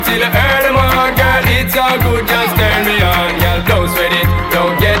till early morning, girl. It's all good, just turn me on, girl. Don't sweat it,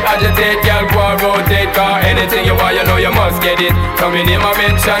 don't get agitated, girl. Go and rotate, cause anything you want, you know you must get it. Coming in my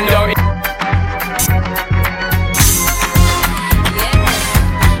mention, don't.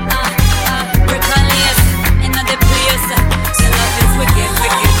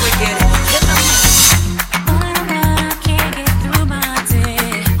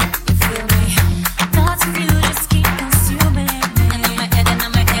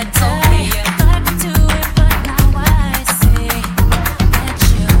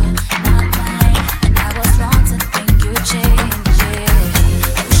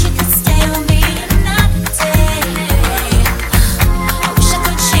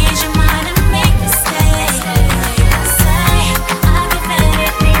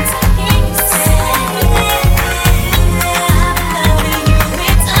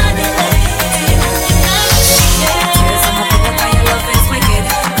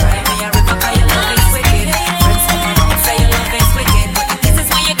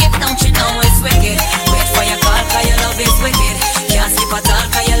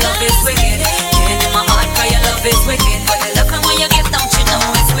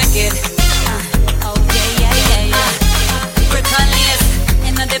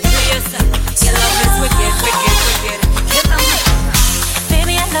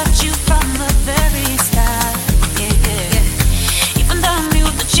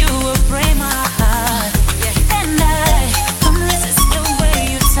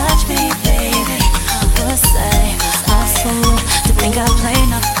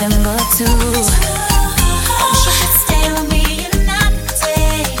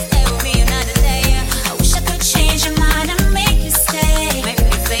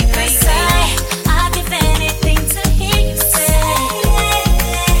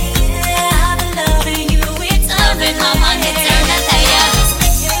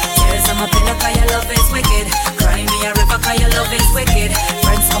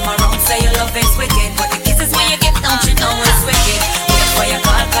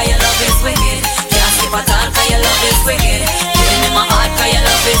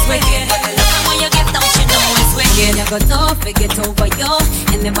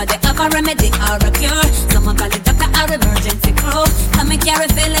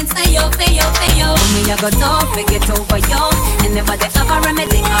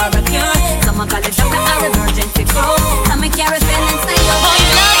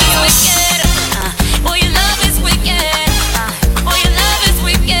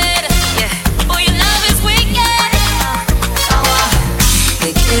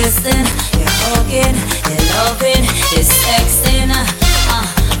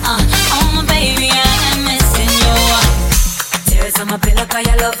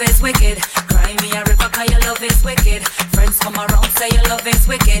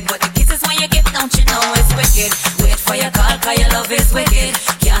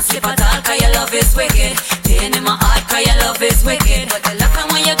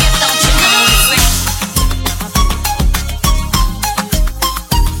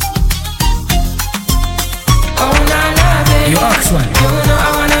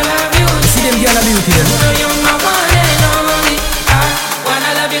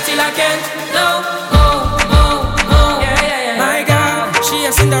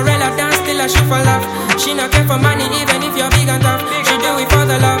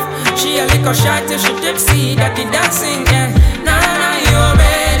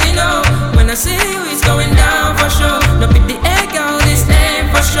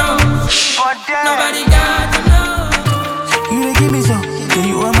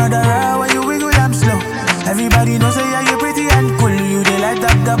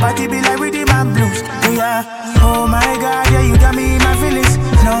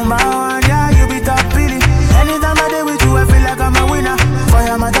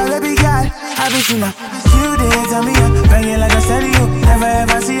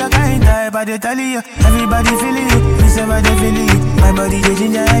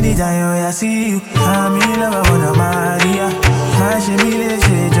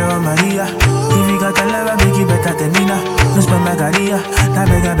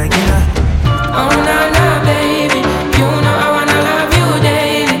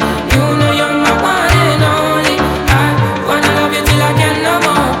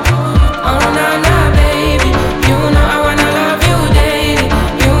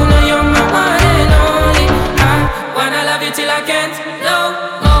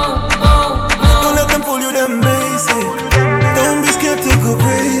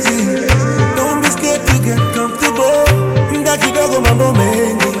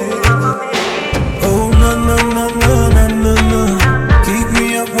 Oh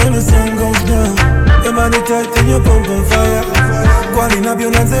when the sun goes down. Your body tight and your pump on fire. Calling up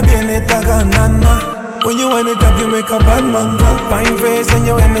your nanze viene taganana. When you wind it up, you make a bad man go. Fine face and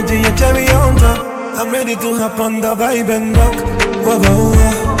your energy, your cherry on top. I'm ready to hop on the vibe and rock. Wawa,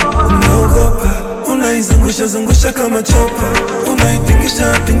 unaogopa. Unaizungusha kama chopa.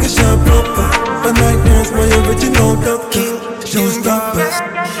 Unaitingisha proper. But night knows my original top king. Showstoppers.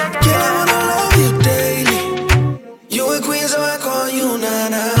 Yeah, I wanna love you daily. You a queen, so I call you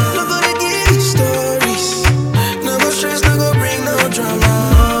Nana. Not gonna give you stories. No go stress, no go bring no drama.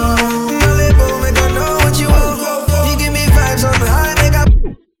 My label make I know what you want. You give me vibes on the high, make up.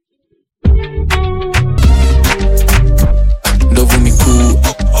 Ndovu ni kuu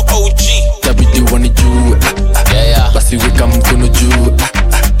OG Tabidi wani juu Basi weka mkono juu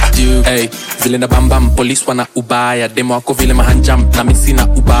Hey, vile na bambam, police wana ubaya. Demo wako vile mahanjam, na misina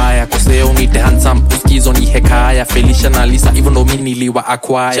ubaya. Koseo unite handsome, uskizo ni hekaya. Felicia na Lisa, even though mini liwa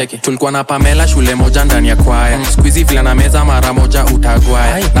acquire. Tulikuwa na Pamela, shule moja ndani ya kwaya. Squeezy vile na meza mara moja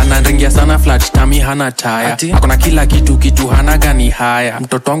utagwaya. Na nanringia sana flat, tami hana taya. Hakuna kila kitu hana gani haya.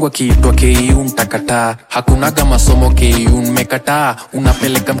 Mtoto wangu akiitwa KU mtakataa. Hakunaga masomo KU mmekataa.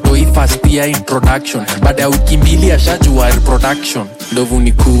 Unapeleka mtoi fast pia introduction. Baada ya wiki mbili ashajua reproduction. Ndovu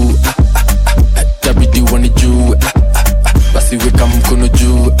ni kuu Tabidi wani juu Basi weka mkono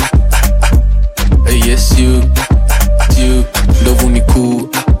juu Yes you Ndovu ni kuu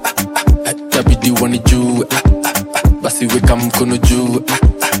Tabidi wani juu Basi weka mkono juu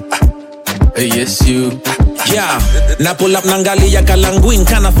Yes you Yeah, na pull up nangali ya kalanguin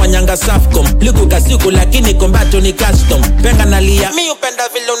kana fanyanga Safcom. Liku kasiku lakini kombato ni custom. Penga nalia, mi upenda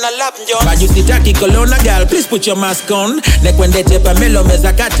vile una lap njo. Baju sitaki kolona girl, please put your mask on. Nekwendete Pamelo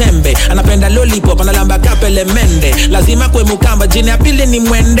meza katembe. Anapenda lollipop, analamba kapele mende. Lazima kwe mukamba, jini ya pili ni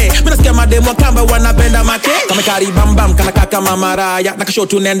mwende. Mina sikia mademo kamba wanapenda make. Kame kari bambam, kana kaka mamaraya.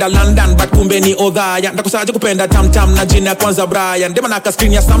 Nakashotu nenda London, but kumbe ni Odhaya. Nakusaje kupenda tam na jini ya kwanza Brian. Dema naka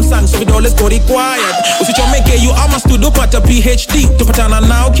screen ya Samsung, so vidole go required. Usichomeke you ama studio pata PhD. Tupatana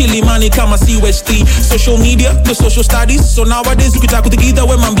nao Kilimani kama CST. Social media, the social studies. So nowadays ukitaka kutikidha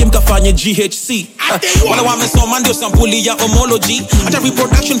we mambie mkafanye GHC. Wala wamesoma ndio sampuli ya homology. Hata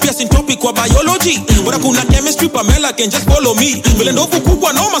reproduction pia sin topic kwa biology. Bora kuna chemistry Pamela can just follow me. Vile ndovu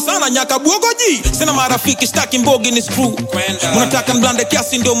kubwa noma sana nyaka buogoji. Sina marafiki staki mbogi ni screw. Munataka mblande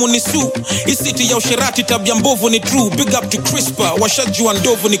kiasi ndio munisu. Hii city ya usherati tabia mbovu ni true. Big up to Crispa, washajua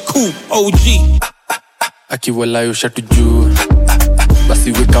ndovu ni cool. OG Akiwalayo shatu juu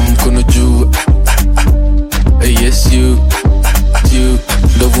Basi weka mkono juu Yes you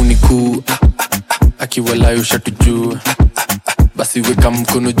Ndovu ni kuu Akiwalayo shatu juu Basi weka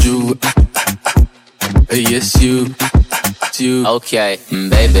mkono juu Yes you Okay,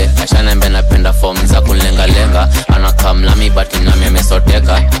 baby, ashana mbe napenda form za kunlenga-lenga. Anakamlami but nami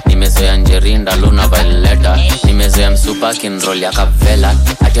amesoteka. Nimezoea Njerinda, Luna, Violeta. Nimezoea msupa kinroll ya Kavela.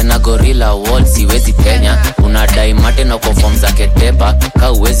 Atena gorilla wall siwezi Kenya. Unadai mate na kwa form za ketepa.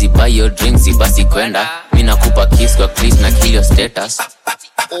 Ka uwezi buy your drinks basi kwenda. Mina kupa kiss kwa Chris na kill your status.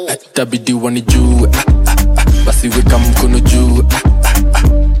 Tabidi wani juu Basi weka mkono juu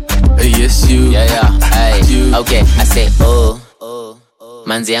Yes you Yeah, hey, okay, I say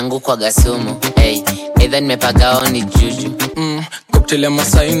manzi yangu kwa gasumu, hey, either nimepagao ni juju. Cocktail ya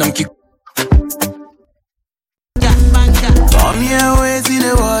Masai na mki Come here, wait till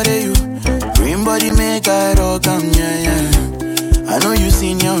the water you. Green body make I rock, yeah. I know you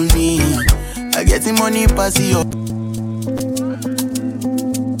seen your me. I get the money pass you.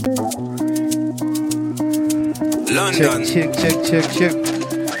 London. Check.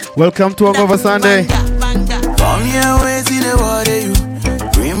 Welcome to Hangover Sunday. Come here, wait till the water you.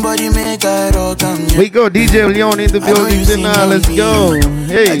 Green body make I rock, yeah. We go, DJ Leon in the building tonight. Let's go.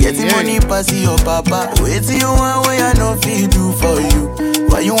 Hey, I get the money pass your papa. Wait till you want what I know feel do for you.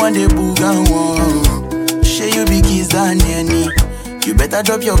 Why you want the boogan one? Share you big kiss than any. You better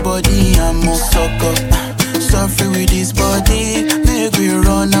drop your body and move suck up. Suffer with this body. Make we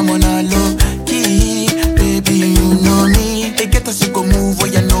run, I'm on a low key. Baby, you know me. They get us to go move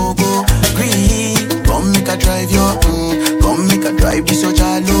where you no go. Green. Come make a drive your come make a drive this your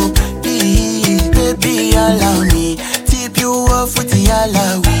jalo. Please, baby, allow me. Tip you off with the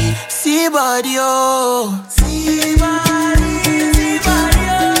alawi. See body, oh. See body,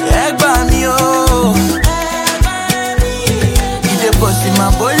 oh. Egg by me, oh. Ide bossy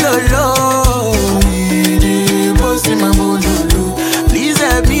my bololo. Ide bossy my bololo. Please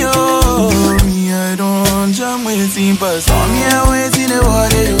help me, oh. Me, I don't jam with him, but some here waiting the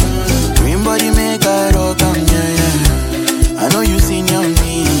water. Green body make a rock, yeah. I know you seen your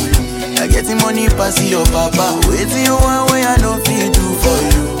me. I get the money pass your papa. Wait till you want where I know feel do for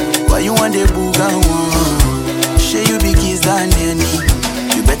you.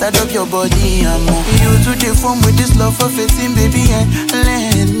 better drop your body and move. You to the form with this love for fitting, baby, and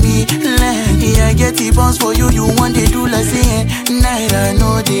let me. Yeah, I get the bounce for you, you want they do like say, night I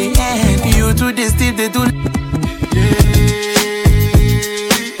know the end. You to the steep, they do.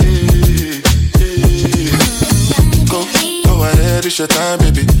 Go ahead, it's your time,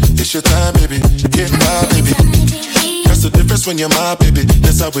 baby. It's your time, baby. Get my baby. That's the difference when you're my baby.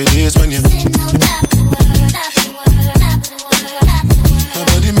 That's how it is when you.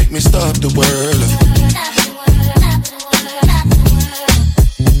 Nobody make me stop the world.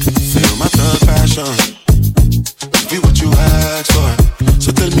 Feel my thug passion. Be what you ask for.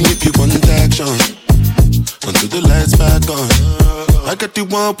 So tell me if you want action. Until the lights back on. I got the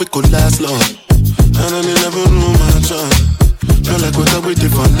one we could last long. And I never knew my chance. Feel like what I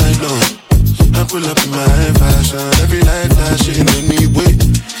waited for night long. I pull up in my fashion. Every night flashing anyway.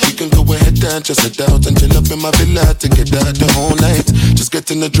 We can go ahead and just head out and chill up in my villa to get out the whole night. Just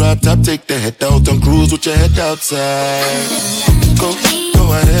get in the drop top, take the head out and cruise with your head outside. Go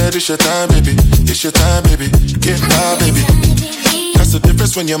ahead, it's your time, baby. It's your time, baby. Get my baby. That's the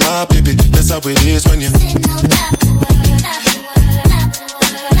difference when you're my baby. That's how it is when you.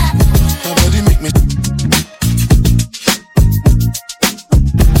 Nobody make me.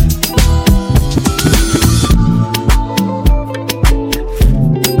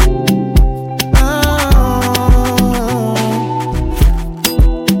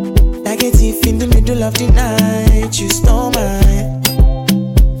 In the middle of the night, you stole my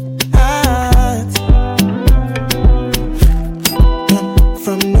heart.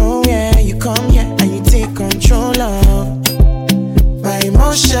 From nowhere, you come here and you take control of my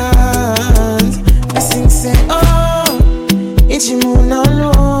emotions. Listen, say, oh, it's you moon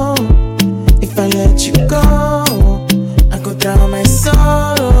alone. If I let you go, I go drown my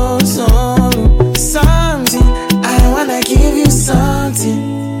sorrow. Something, I wanna give you something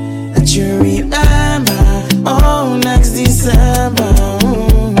you remember, oh, next December.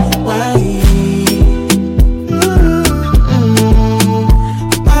 Why?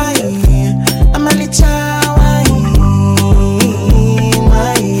 Why? I'm a little child. Why?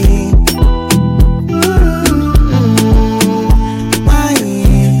 Why?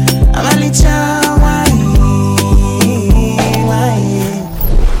 I'm a little child. Why?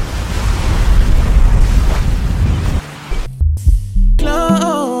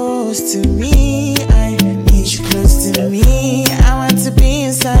 To me, I need you close to me. I want to be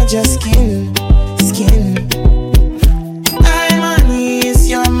inside your skin. My money is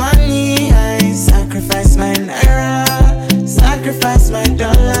your money. I sacrifice my naira, sacrifice my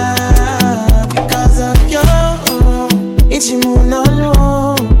dollar because of you. It's you moon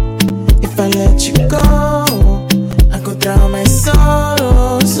alone. If I let you go, I go drown my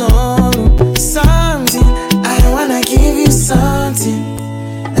sorrow. Something, I wanna give you something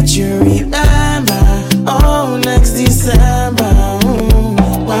you remember, oh, next December.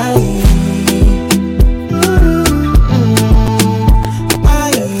 Why?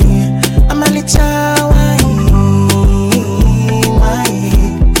 Why? I'm a little child. Why? Why?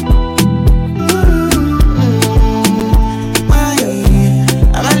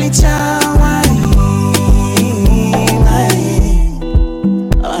 I'm a little child. Why?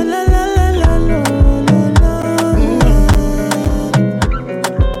 Oh, la la la la la la.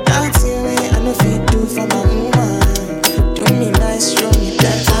 For my woman, do me nice, show me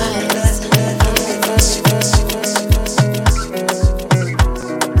that.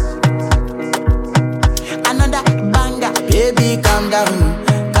 Another banger, Baby, calm down.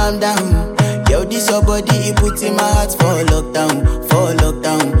 Yo, this your body, it puts in my heart for lockdown,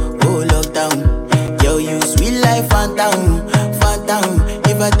 oh lockdown. Yo, you sweet life, phantom.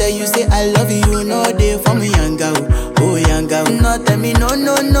 If I tell you, say I love you, you know they for me, young girl, oh young girl. No, tell me, no,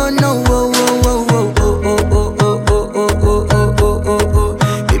 oh,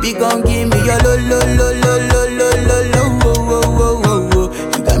 baby, gon' give me your lo.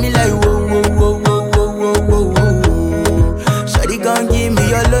 You got me like whoa. Shawty gon' give me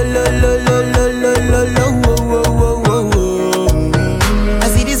your lo. I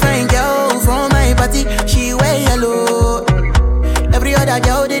see this fine girl from my party, she wear yellow. Every other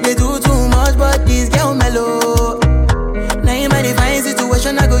girl they do too much, but this girl mellow. Now in my divine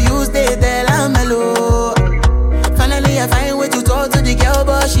situation, I go use they tell I'm mellow. Finally, I find way to talk to the girl,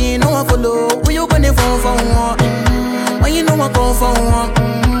 but she ain't no one follow. Who you gonna phone for one? When you know I go for one,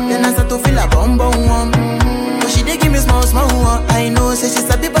 then I start to feel a bum one. But she dey give me small one. I know, say she's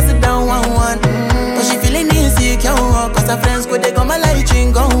a bit pass it down one. But she feeling insecure, cause her friends go they go my light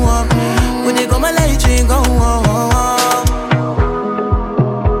ring go on. Go they go my light ring go on.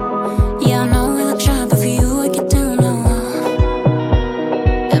 Yeah, I know we look shy, but for you I get down low.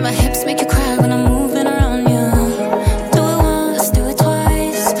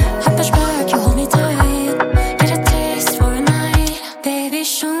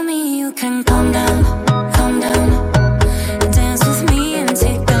 you can calm down, calm down. Dance with me and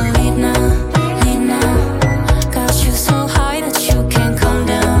take the lead now, lead now. Got you so high that you can't calm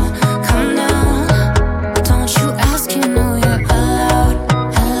down, calm down. Don't you ask, you know you're allowed,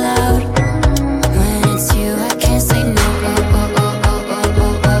 allowed. When it's you, I can't say no.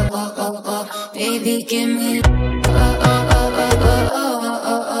 Baby, give me.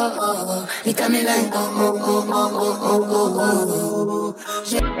 You got me like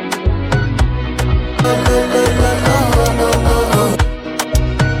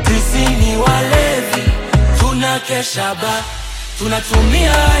Sisi ni walevi, tunakesha ba,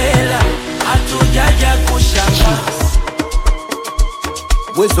 tunatumia hela, hatujaja kushamba.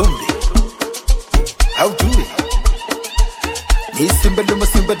 We zombie, how do it? Ni simba luma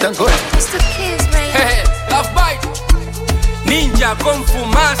simba dango. Mr. Kids, right? Hey, love bite. Ninja Kung Fu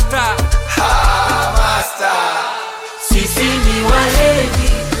Master. Ha, master. Sisi ni walevi,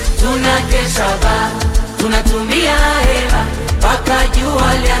 tunakesha ba, tunatumia hela, paka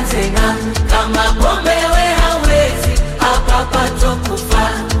jua lianzenga. Kama pombe we hawezi, hapa pato kufa.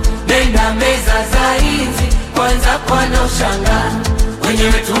 Nenda meza za hizi, kwanza kwa na ushanga.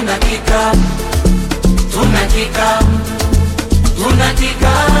 Wenyewe tunakika, tunakika,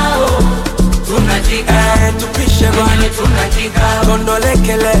 tunakika, tunakika. Tupishe bana, tunakika.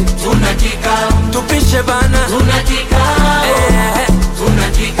 Kondolekele, tunakika. tupishe bana, tunakika.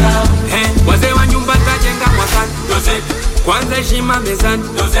 Tunakika. Wazee wa nyumba tajenga mwakani, kwanza heshima mezani,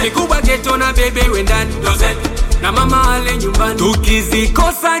 kikubwa geto na bebe wendani, na mama wale nyumbani.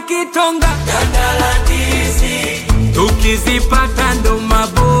 Tukizikosa kitonga Gandalandizi, tukizipata ndo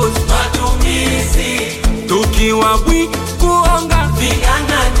mabosi matumizi, tukiwa bwi kuonga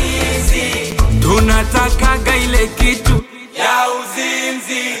vinganganizi, tunatakaga ile kitu ya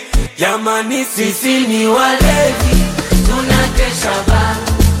uzinzi. Jamani sisi ni walevi, tunakesha ba,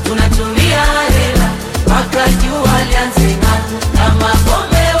 tunatumia hela, paka jua lianzenga. Kama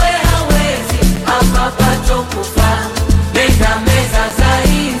pombe we hawezi, hapa pato kufa. Nenda meza za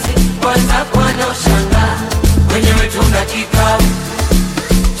hizi, kwanza kwa na ushanga. Wenyewe tunakika,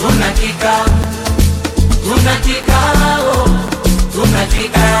 tunakika, tunakika,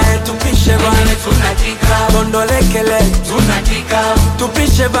 tunakika. Tupishe bana, tunakika. Kondolekele, tunakika.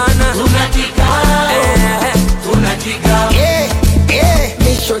 tupishe bana, tunakika. Tunakika.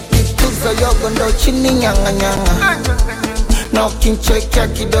 Nisho tituzo yogo ndo chini nyanga nyanga. Na ukinchekea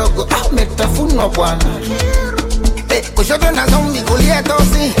kidogo metafunwa bwana. Kushoto na zombi kulia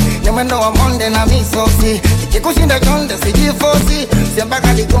tosi, ni mwendo wa monde na misosi. Ikikushinda chonde sijifosi,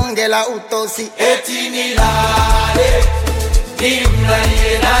 sembaka ligonge la utosi. Eti nilale,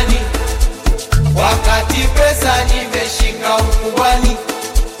 nimlalie nani, wakati pesa nimeshika ukubwani.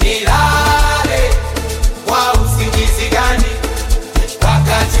 Nilale, kwa usingizi gani,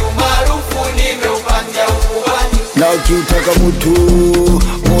 wakati umaarufu nimeupangia ukubwani. Na ukiutaka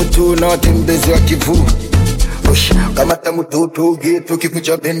mutu na watembezi wa kivu. Kamata mutoto geto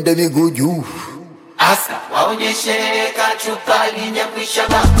kikucha bende miguu juu. Asa, waonyeshe kachupa linya kwisha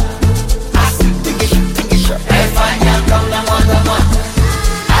ba. Asa, tingisha, tingisha. Efanya kaula mwanga mwanga.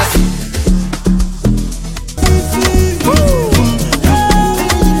 Asa.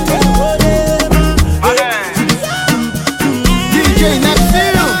 DJ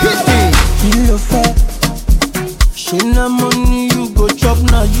Nepsil, hit me. Kill your fat. She na money, you go chop,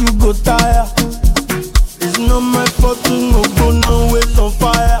 now you go tire. It's not my fault, you no go nowhere on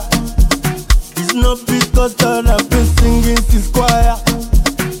fire. It's not because that I've been singing this choir.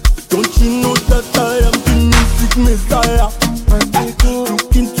 Don't you know that I am the music messiah?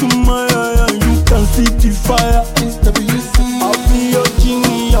 Look into my eye and you can see the fire. I'll be your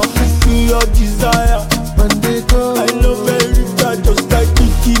genie, I'll fulfill your desire. I love very bad, just like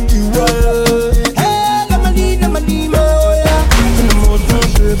Kiki the wire. Hey, lemony, oh yeah. In the motion,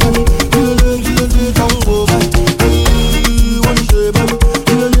 baby, you don't go back. One day, baby,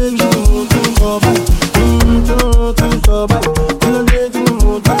 you don't go back.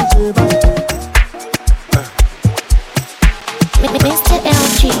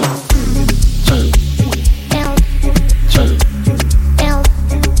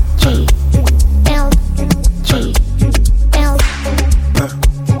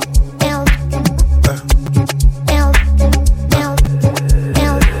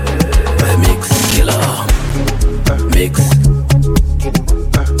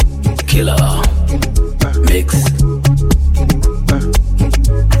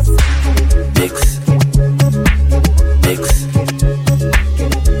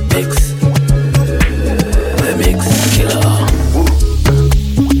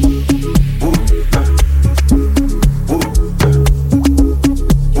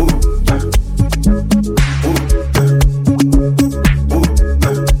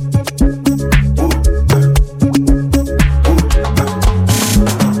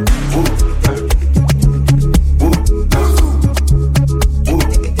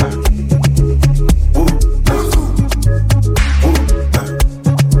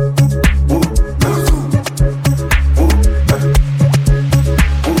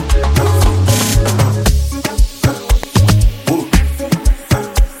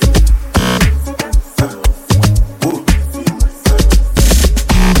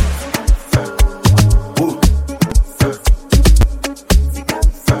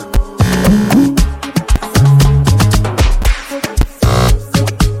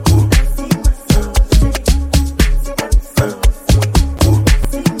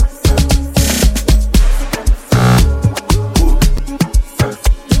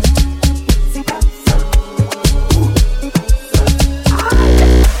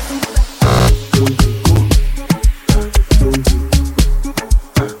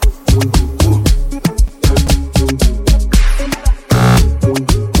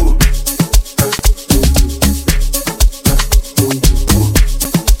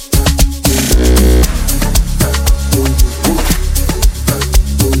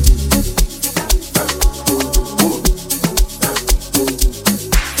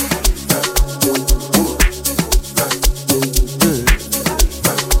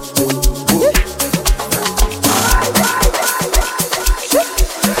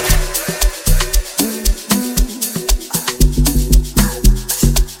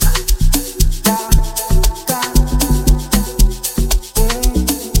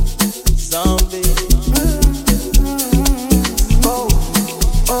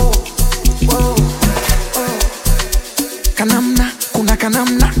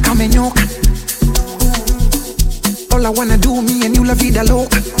 la vida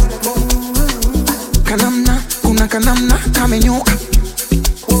loca. Kanamna, kuna kanamna, kamenyoka.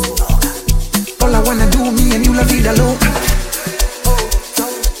 All I wanna do, me and you la vida loca.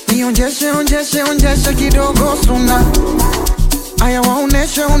 Nionjeshe kidogo suna. Aya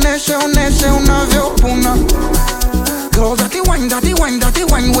waoneshe unavyopuna. Girl, that the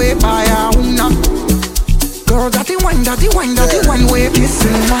wine way baya una. Girl, that the wine way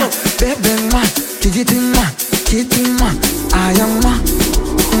kissing ma, baby ma, kijiting ma, I am ma,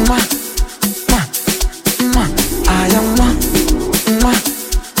 I am ma,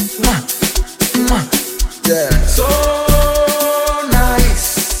 yeah. So nice,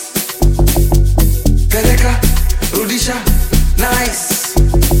 Peleka, Rudisha, nice.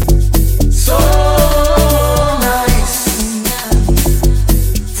 So nice,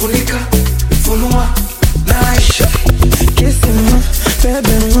 Funika, Funua, nice. Kissing ma,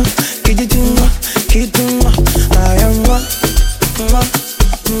 baby ma, kijiting ma, I am ma, I am ma.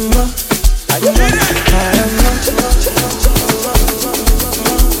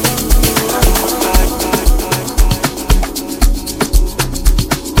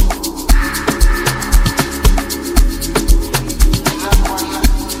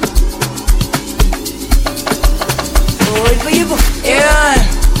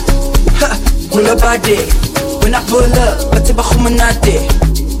 Pull up a day. When I pull up, but tiba khumanate.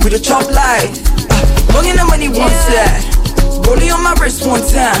 With a chop light. Bonging the money one side. Rolling on my wrist one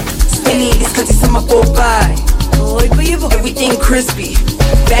time. Spinning these cutties in my Popeye. Everything crispy.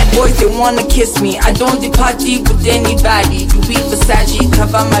 Bad boys, they wanna kiss me. I don't do party with anybody. Louis Versace,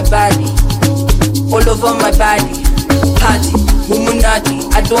 cover my body. All over my body. Party, Humunati.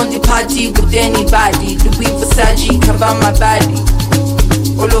 I don't do party with anybody. Louis Versace, cover my body.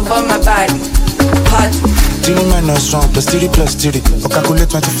 All over my body. Party. 3 minus 1 plus 3 plus 3. Or calculate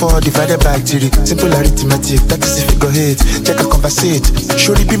 24 divided by 3. Simple arithmetic, that is if you go hit. Check and conversate.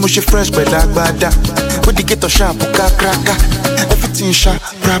 Surely be mushy fresh, but like bada. With the ghetto sharp, cracker. Everything sharp,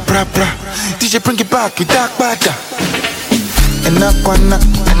 bra. DJ bring it back with dark bada. And I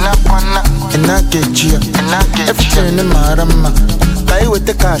get you. Everything in my rama. Buy with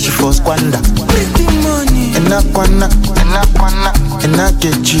the cash for squander. And I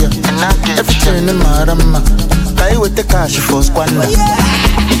get you. Everything in my rama. Buy with the cash for squander.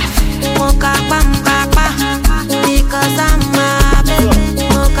 Mocha papa, because I'm my baby.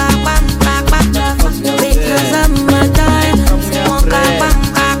 Mocha papa, because I'm my time. Mocha papa,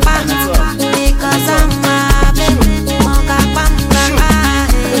 because I'm my baby. Mocha papa.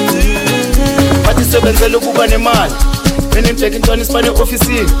 Batisebenzela ukuba nemali. Benimteka intwana isipane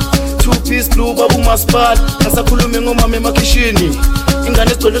office. 2-piece blue babu masipala. Ngasakhuluma ngomama emakhishini.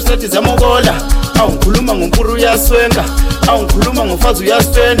 Ingane sigcwele sethi zamokola. Awukhuluma ngompuru uyaswenga. Awukhuluma ngofazi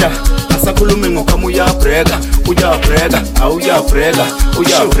uyasfenda. Ngasakhuluma ngokama uyabreka.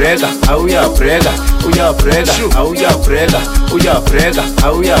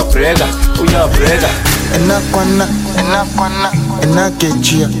 And I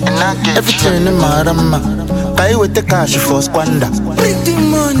get you. Everything in my rama. Buy with the cash for squander. Pretty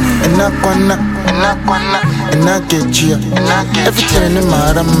money. And I get you. Everything in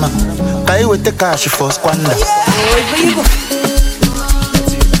my rama. Buy with the cash for squander.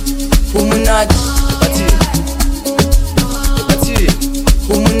 Humunati.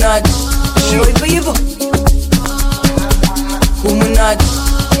 Humunati. Humunati.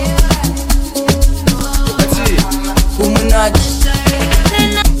 Humunati.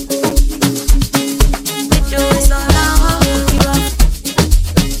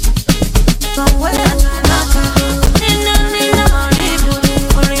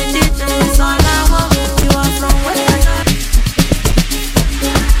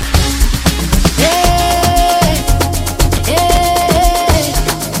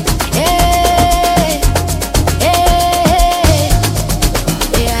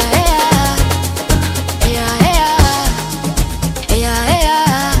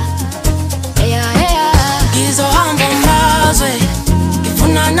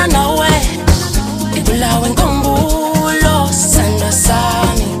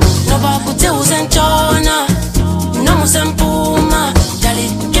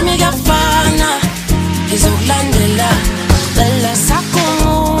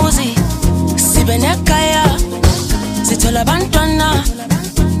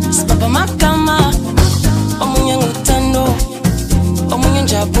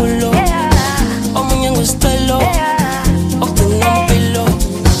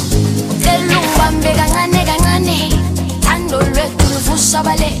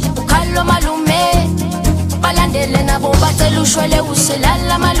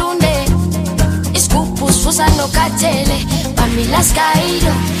 Pamela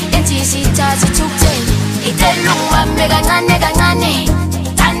Skydo, intisitazi tuktele. Itelunga mega ngane gangane.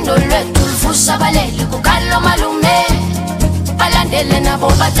 Tando lwetu lufusa balele kukalo malume. Balandele nabo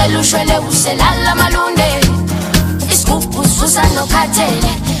batelushwele uselala malunde. Iskupu susa no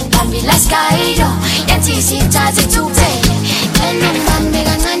katele. Pamela Skydo, intisitazi tuktele. Itelunga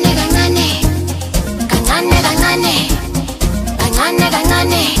mega ngane gangane. Gangane gangane. Gangane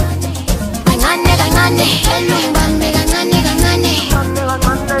gangane. Gangane gangane. Elumba mega gangane gangane.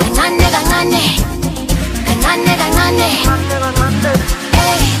 Gangane gangane. Gangane gangane.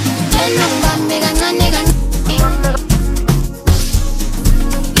 Hey, elumba mega gangane gangane.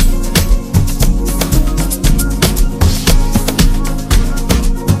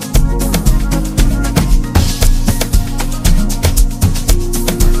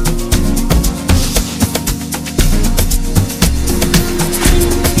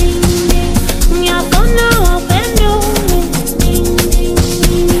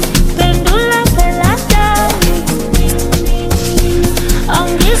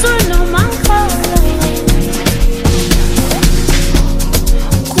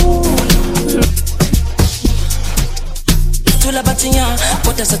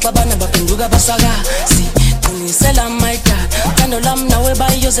 Sabana bapenduka basaga si kunisela maita kano lam nawe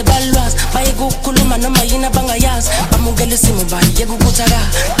bayoze balwas bayikukhuluma noma yina bangayazi bamukele isimo bayekukutaka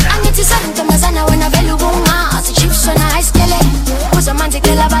angithi santomazana wena vele ubungazi chips wena iskele uzamanzi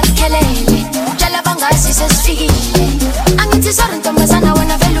kela bakhelele utshela bangazi sesifikile angithi santomazana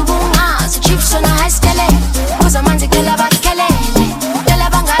wena vele ubungazi chips wena iskele uzamanzi kela bakhelele utshela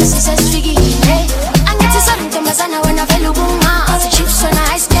bangazi sesifikile angithi santomazana wena vele ubungazi chips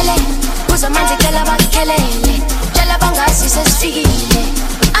wena iskele uzamanzi kela bakhelele utshela bangazi sesifikile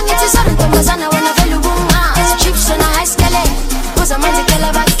angithi santomazana wena vele ubungazi chips wena iskele uzamanzi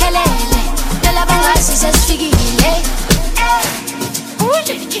kela bakhelele utshela bangazi sesifikile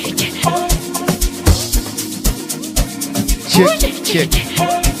Check.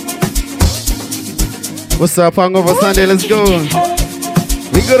 What's up, Hangover Sunday? Let's go.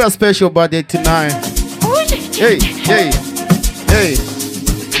 We got a special birthday tonight. Hey.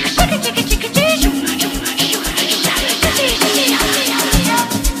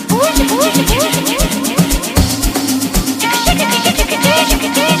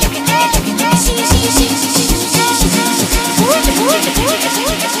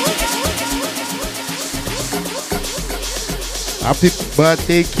 Happy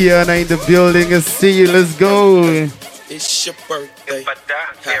birthday, Kiana in the building. Let's see you. Let's go. It's your birthday.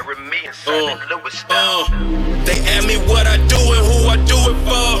 They ask me what I do and who I do it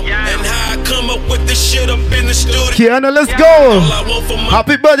for, and how I come up with this shit up in the studio. Kiana, let's go.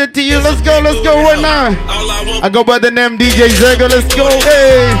 Happy birthday to you. Let's go right now. I go by the name DJ Zego. Let's go.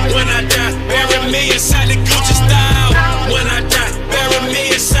 Hey. When I die, bury me inside the Gucci style. When I die, bury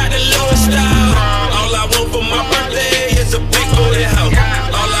me inside the Louis style. All I want for my birthday is a big booty house.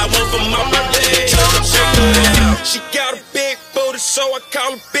 All I want for my birthday is a big booty house. She got a big booty, so I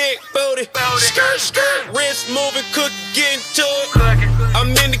call her Big Booty. Skirt, wrist moving, cook, get into it. I'm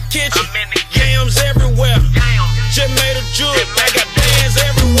in the kitchen, yams everywhere. Just made a jewel, I got bands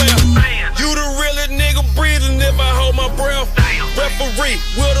everywhere. You the realest nigga breathing if I hold my breath. Referee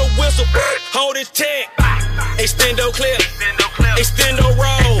with a whistle, hold his tag. Extendo clip, extendo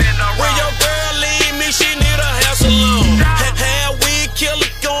roll. When your girl leave me, she need a hair salon. Had weed killer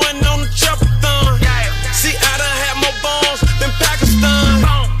going on the chopper-thon. See, I done had more bombs than Pakistan.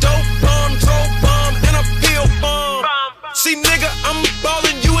 Dope bomb, and a pill bomb. See, nigga, I'm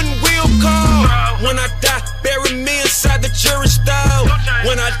ballin' you in wheel car. When I die, bury me inside the jury style.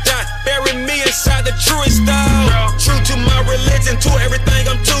 When I die, bury me inside the truest style. True to my religion, to everything,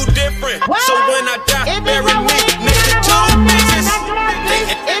 I'm too different. So when I die, bury me next to two bitches. They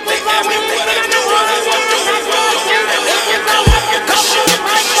ask me what I do and who I do it for, and how I come up with this shit up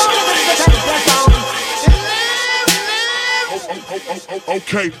in the studio.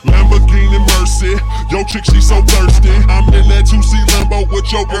 Okay, Lamborghini Mercy. Yo, chick, she so thirsty. I'm in that 2C Lambo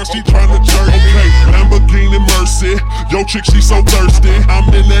with your girl, she tryna jerk. Okay, Lamborghini Mercy. Yo, chick, she so thirsty. I'm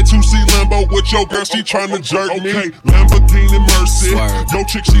in that 2C Lambo with your girl, she tryna jerk me. Okay, Lamborghini Mercy. Yo,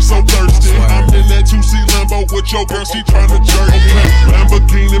 chick, she so thirsty. I'm in that 2C Lambo with your girl, she tryna jerk me. Okay,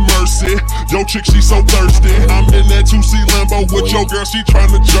 Lamborghini Mercy. Yo, chick, she so thirsty. I'm in that 2C Lambo with your girl, she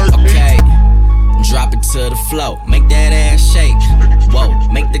tryna jerk me. Okay. Drop it to the floor, make that ass shake. Whoa,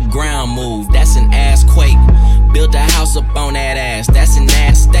 make the ground move, that's an ass quake. Build a house up on that ass, that's an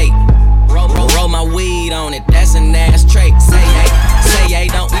ass state. Roll my weed on it, that's an ass trait. Say hey,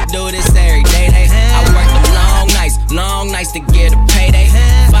 don't we do this every day? I work them long nights to get a payday.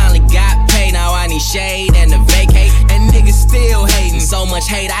 Finally got paid, now Now I need shade and a vacate, and niggas still hating. So much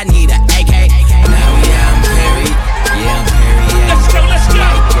hate, I need a AK. Now yeah, I'm Perry. Yeah, I'm Perry. Yeah. Let's go.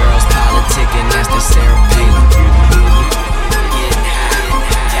 White girls politicking, that's the Sarah Palin. Getting high,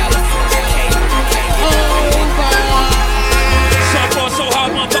 California cake. So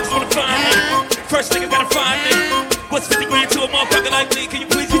hard, motherfuckers wanna find me. First nigga gotta find me. What's 50 grand to a motherfucker like me? Can you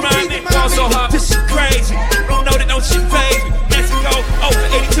please remind me? Fall so hard, this shit crazy. Don't know that no shit phase me. Mexico, over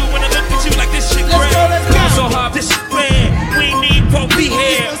 82 when I look at you like this shit crazy. Fall so hard, this shit bad. We ain't need Pope be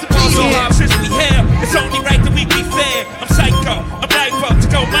here. Fall so hard since we here. It's only right that we be fair. I'm psycho, I'm lipo to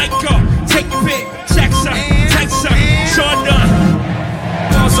go Michael. Take your pick, Jackson, Tyson, Sean Dunn.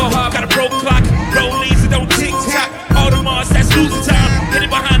 Fall so hard, got a broke clock. Rollies that don't tick tock. Audemars, that's losing time. Hitting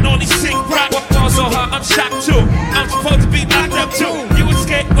behind all these sick rock. Fall so hard, I'm shocked too. I'm supposed to be locked up too. You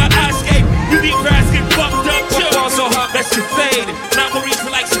escape, but I escape. You need grass, get fucked up too. Fall so hard, that's your fade. Not Maurice for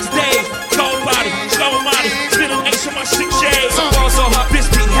like 6 days. Cold body, slow body, spinning H on my 6 shades. Fall so hard,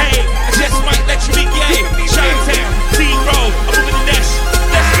 bitch behave. I just might let you be gay. Chi-Town, T-Road, I'm moving the dash.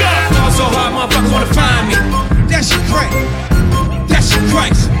 Let's go. Fall so hard, motherfuckers wanna find me. That shit crack. That shit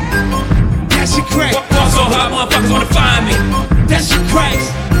cracks. That shit crack. Fall so hard, motherfuckers wanna find me. That shit cracks.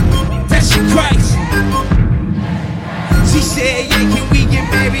 That shit cracks. She said, yeah, can we get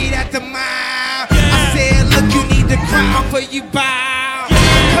married at the mile? I said, look, you need to cry before you bow.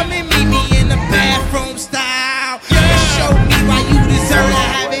 Come and meet me in the bathroom style. And show me why you deserve to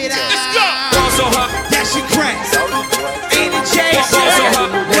have it out. Let's go. Fall so hard. That shit cracks. Ain't it Jay?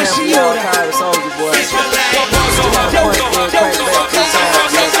 What she order? It's your life.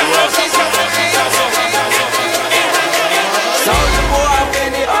 Soldier boy, I'm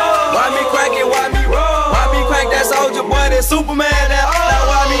in it. Why me crack it? Why me roll? Why me crack that soldier boy? That Superman? That now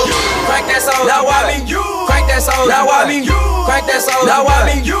why me crack that soldier? Now why me crack that soldier? Now why me crack that soldier? Now why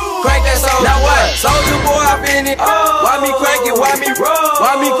me crack that soldier? Now what? Soldier boy, I'm in it. Why me crack it? Why me roll?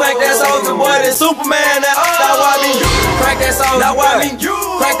 Why me crack that soldier boy? That Superman? That now why me crack that soldier? Now why me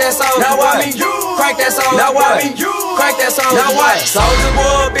crack that soldier? Now why me crack that soldier? Now why me crack that soldier? Now what? Soldier boy,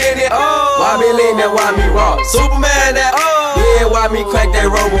 I'm in it. Why me lean that? Why me raw? Superman? That yeah, why me crack that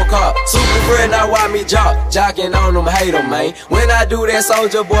Robocop? Super friend, now why me jocking on them, hate them, man. When I do that,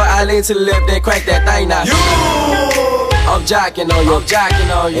 soldier boy, I lean to the left, then crack that thing now. I'm jocking on you,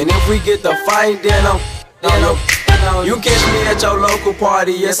 And if we get the fight, then I'm you catch me at your local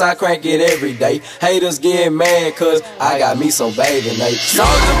party, yes, I crank it every day. Haters getting mad, cause I got me some bathing Nate.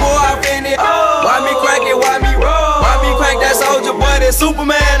 Soldier boy, I'm in it. Why me crack it? Why me roll? Why me crack that soldier boy? That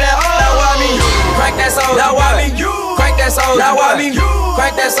Superman? That now why me crack that soldier? Now why me crack that soldier? Now why me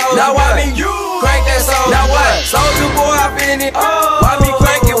crack that soldier? Now why me crack that soldier? Now what? Soldier boy, I'm in it. Why me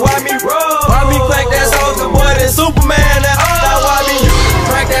crack it? Why me roll? Why me crack that soldier boy? That Superman? That now why me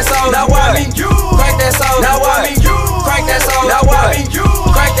crack that soldier? Now why me crack that soldier? Now why me crack that soldier? Now why me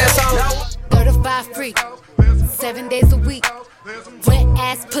crack that soldier? 35 free, 7 days a week. Wet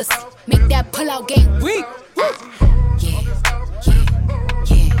ass pussy, make that pull out game weak.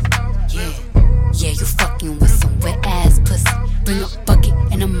 Yeah, you fucking with some wet ass pussy. Bring a bucket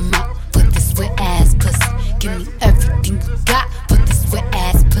and a mop for this wet ass pussy. Give me everything you got for this wet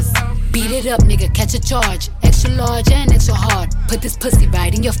ass pussy. Beat it up, nigga, catch a charge. Extra large and extra hard. Put this pussy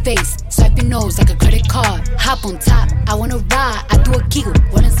right in your face. Swipe your nose like a credit card. Hop on top, I wanna ride. I do a giggle,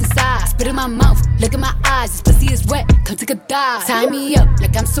 what is inside? Spit in my mouth, look in my eyes. This pussy is wet, come take a dive. Tie me up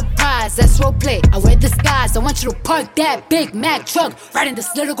like I'm surprised, that's roleplay. I wear disguise, I want you to park that Big Mac truck right in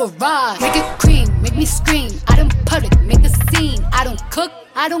this little garage. Make it cream, make me scream. I don't public, make a scene. I don't cook,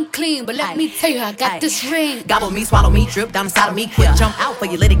 I don't clean, but let me tell you, I got this ring. Gobble me, swallow me, drip down inside of me. Quick jump out for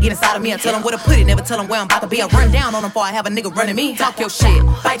you, let it get inside of me. I tell them where to put it, never tell them where I'm about to be. I run down on them before I have a nigga running me. Talk your shit,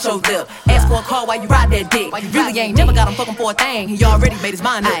 bite your lip. Ask for a call while you ride that dick. You really ain't never got him fucking for a thing. He already made his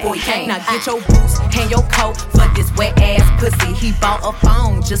mind up before he came. Now get your boots, hang your coat for this wet ass pussy. He bought a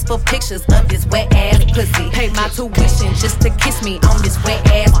phone just for pictures of this wet ass pussy. Pay my tuition just to kiss me on this wet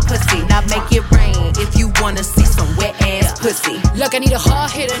ass pussy. Now make it rain if you wanna see some wet ass pussy. Look, I need a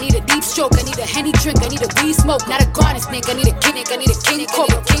hard hit, I need a deep stroke, I need a Henny drink, I need a weed smoke, not a garden snake, I need a king, I need a king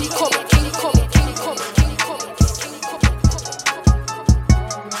cobra, king cobra, king cobra, king cobra, king cobra.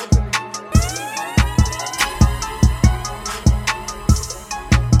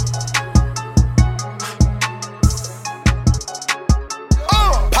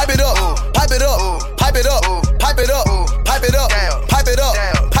 Pipe it up, pipe it up, pipe it up, pipe it up, pipe it up, pipe it up,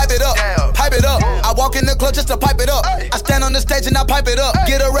 pipe it up, pipe it up. I walk in the club just to pipe it up. I stand on the stage and I pipe it up.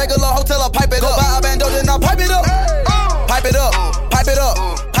 Get a regular hotel, I pipe it up. Go buy a bando, then I pipe it up. Pipe it up, pipe it up,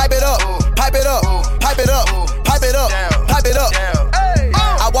 pipe it up, pipe it up, pipe it up, pipe it up, pipe it up.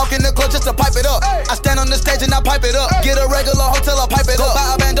 I walk in the club just to to pipe it up. I stand on the stage and I pipe it up. Get a regular hotel, I pipe it up. Go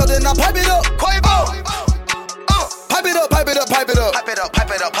buy a bando, then I pipe it up. Pipe it up, pipe it up, pipe it up. Pipe it up, pipe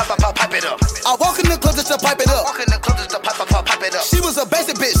it up, pipe it up. I walk in the club just to pipe it up. Pipe it up. She was a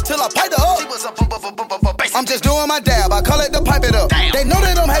basic bitch till I piped her up. She was a basic. I'm just doing my dab, I call it the pipe it up. Damn. They know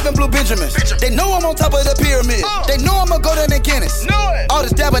that I'm having blue Benjamins. They know I'm on top of the pyramid. They know I'ma go down in Guinness. All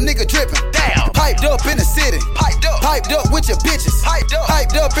this dab a nigga dripping. Damn. Piped up in the city. Piped up with your bitches. Piped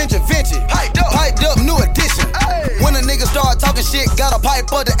up intervention. Piped up new addition. Ay. When a nigga start talking shit, gotta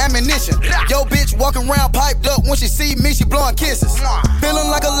pipe up the ammunition. Yo bitch walking around piped up. When she see me, she blowing kisses. Feeling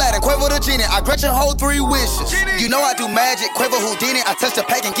like Aladdin, Quavo the genie. I grant your whole 3 wishes. You know I do magic, Quavo Houdini. I touch the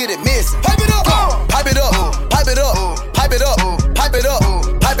pack and get it missing. Pipe it up, pipe it up, pipe it up, pipe it up, pipe it up,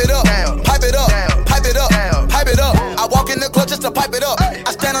 pipe it up, pipe it up, pipe it up, pipe it up. I walk in the club just to pipe it up.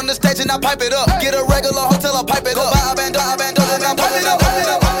 I stand on the stage and I pipe it up. Get a regular hotel, I pipe it up. Buy a bando, then I pipe it up, pipe it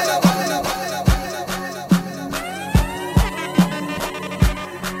up, pipe it up.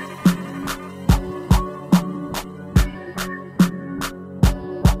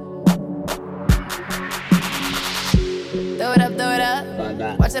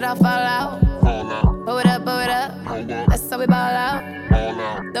 Watch it all fall out. Blow it up, that's how we ball out.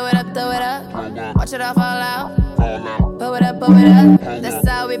 Throw it up, watch it all fall out. Blow it up, that's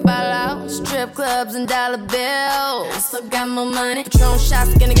how we ball out. Strip clubs and dollar bills. Still got more money. Patron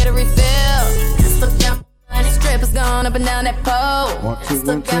shots, gonna get a refill. Still got more money. Strippers going up and down that pole.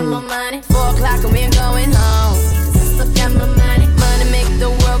 Still got more money. 4 o'clock and we ain't going home. Still got more money. Money make the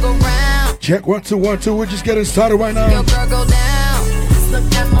world go round. Check 1 2 1 2. We're just getting started right now. Your girl go down. Still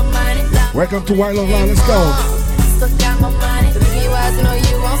got more money. Welcome to White Love Line. Let's go. Still got more money. Biggie wise, you know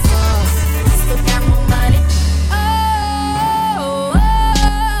you want some. Still got more money. Oh,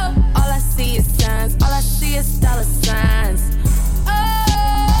 all I see is signs. All I see is dollar signs.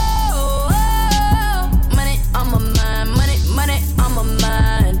 Oh, money on my mind. Money on my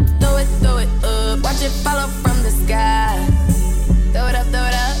mind. Throw it up. Watch it follow from the sky. Throw it up.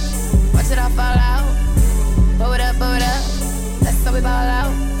 Watch it all fall out. Blow it up. That's how we ball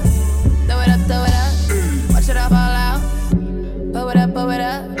out. Throw it up. Watch it all fall out. Blow it up.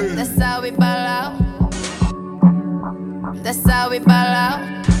 That's how we ball out. That's how we ball out.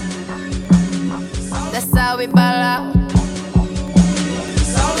 That's how we ball out.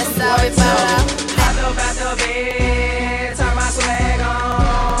 That's how we ball out. I go back to bed, turn my swag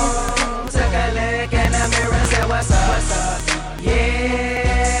on. Took a look in the mirror and said, what's up?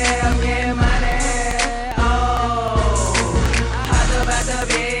 Yeah, I'm getting money. Oh, I go back to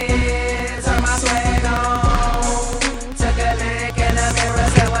bed, turn my swag on. Took a look in the mirror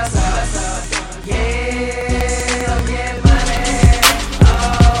and said, what's up? Yeah, I'm getting money. Oh,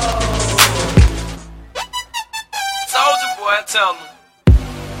 Soulja Boy, tell me.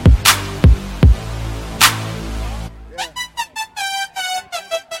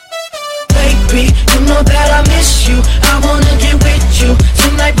 You know that I miss you. I wanna get with you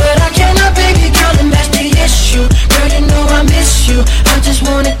tonight, but I cannot, baby girl, and that's the issue. Girl, you know I miss you. I just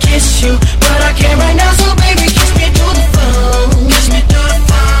wanna kiss you, but I can't right now. So baby, kiss me through the phone. Kiss me through the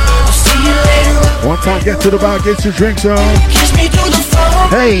phone. I'll see you later on. One time, get to the bar, get your drinks on. Kiss me through the phone.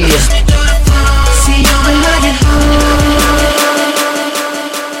 Hey. Kiss me through the phone. See you when I get home.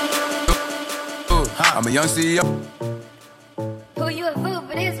 I'm a young CEO. Who you a fool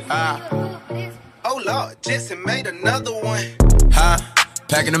for this? Oh Lord, Jesse made another one.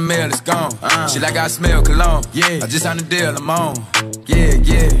 Packing the mail, it's gone. She like I smell cologne. Yeah, I just signed a deal, I'm on. Yeah.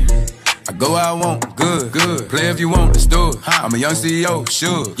 I go where I want, good. Play if you want, let's do it. I'm a young CEO,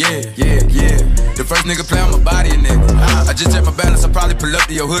 sure. Yeah. The first nigga play on my body, a nigga. I just check my balance, I probably pull up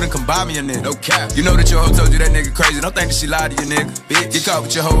to your hood and come buy me a nigga. No cap. You know that your hoe told you that nigga crazy. Don't think that she lied to you, nigga. Bitch, get caught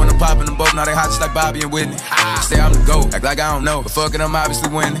with your hoe and I'm popping them both. Now they hot just like Bobby and Whitney. Say I'm the GOAT, act like I don't know. But fuck it, I'm obviously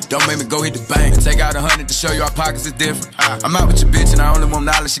winning. Don't make me go hit the bank and take out 100 to show you our pockets is different. I'm out with your bitch and I only want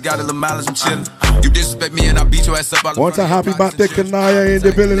knowledge. She got a little mileage, I'm chillin'. You disrespect me and I beat your ass up. One time, happy birthday, Kanaya in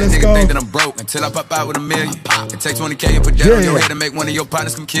the building. Let's go. Think that I'm broke until I pop out with $1 million. It takes 20K and put that on your head and make one of your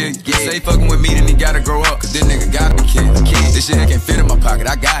partners come kill you. Say fucking with me, then he gotta grow up, cause this nigga gotta be killed. This shit can't fit in my pocket,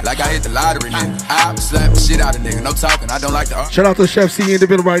 I got it, like I hit the lottery, nigga. I slap the shit out of nigga, no talking, I don't like the art. Shout out to Chef C in the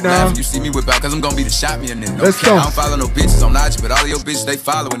building right now. You see me whip out, cause I'm gonna be the shot me a nigga. Let's go. I don't follow no bitches on IG, but all of your bitches, they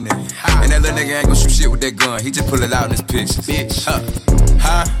following nigga. And that little nigga ain't gonna shoot shit with that gun, he just pull it out in his pictures. Bitch,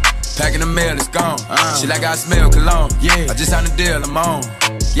 packing the mail, it's gone. She like I smell cologne. Yeah, I just signed a deal, I'm on.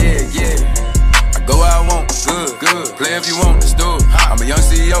 Yeah. I go where I want, good. Play if you want, let's do it. I'm a young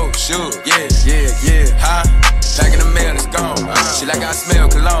CEO, sure. Yeah. Packing the mail, it's gone. She like I smell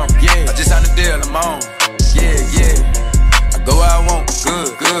cologne. Yeah, I just signed a deal, I'm on. Yeah. I go where I want,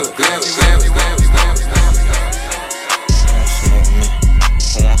 good. Who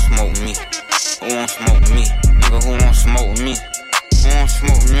won't smoke me? Who won't smoke me? Nigga, who won't smoke me? Who won't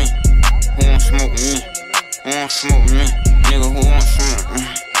smoke me? Who won't smoke me? Who won't smoke me? Nigga, who won't smoke me?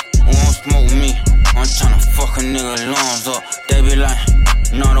 Who won't smoke me? I'm tryna fuck a nigga lungs up. They be like,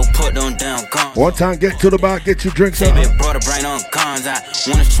 no, don't put them down guns. One time, get to the bar, get your drinks They out. be brought a brain on guns. I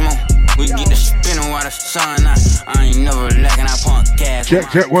wanna smoke. We get the spinning while the sun out. I ain't never lacking, I pump gas.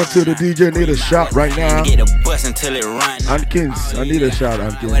 Check one to the DJ, need a shot right now. Get the bus until it run. Atkins, I need a shot,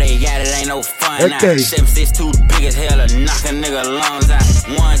 Atkins. Where they got it ain't no fun. Okay. 762 big as hell, knock a nigga lungs out.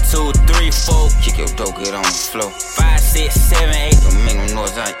 1, 2, 3, 4, kick your dope, get on the floor. 5, 6, 7, 8, don't make no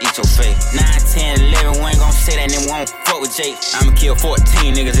noise, I'll eat your face. 9, 10, 11, we ain't gon' say that, then we won't fuck with Jake. I'ma kill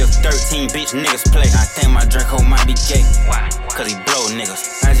 14 niggas if 13 bitch niggas play. I think my Draco might be gay. Why? Cause he blow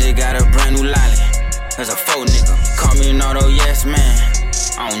niggas. I just got a brand new lolly. That's a faux nigga. Call me an auto yes man.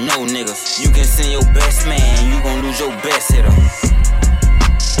 I don't know niggas. You can send your best man, you gon' lose your best hitter.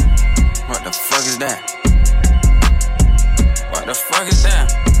 What the fuck is that? What the fuck is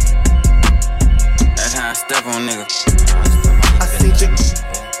that? That's how I step on niggas.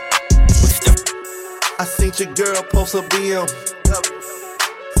 I seen your girl post a BM,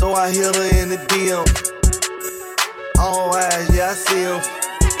 so I hit her in the DM. All eyes, yeah, I see him.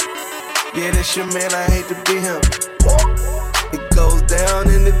 Yeah, that's your man, I hate to be him. It goes down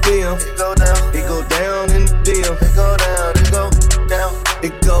in the DM. It go down. It go down in the DM. It go down. It go down.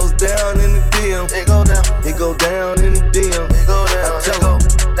 It goes down in the DM. It go down. It go down in the DM. It go down. I tell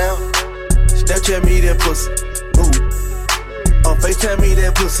down. Snapchat me that pussy. Ooh. On FaceTime me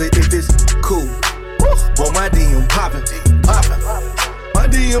that pussy if it's cool. Boy, my DM poppin', poppin'. My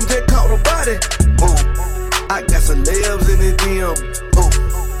DM just caught a body. Ooh. I got some celebs in the DM. Ooh.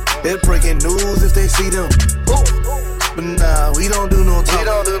 They're breaking news if they see them. Ooh. But nah, we don't do no talking. We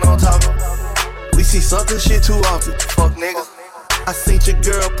don't do no talking. We see sucker shit too often. Fuck niggas. I seen your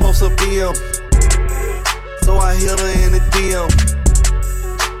girl post a BM, so I hit her in the DM.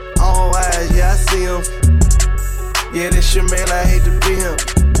 All eyes, yeah, I see him. Yeah, this your man, I hate to be him.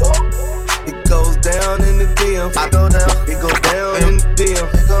 It goes down in the DM. I go down. It go down in the DM.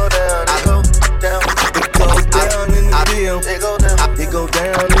 It go down. I go down. It goes down in the DM. It go down. It go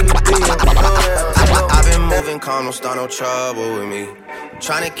down in the DM. It go down. I've been moving calm, don't start no trouble with me.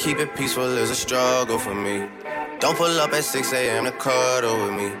 Trying to keep it peaceful is a struggle for me. Don't pull up at 6 a.m. to cuddle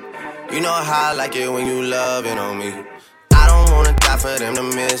with me. You know how I like it when you loving on me. I don't wanna die for them to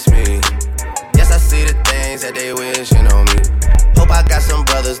miss me. Yes, I see the things that they wishing on me. Hope I got some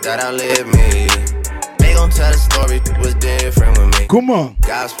brothers that outlive me. They gon' tell the story was different with me. Come on.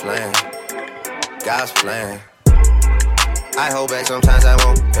 God's plan. God's plan. I hold back sometimes I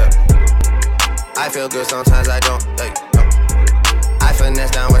won't. Yeah. I feel good sometimes I don't. Hey, no. I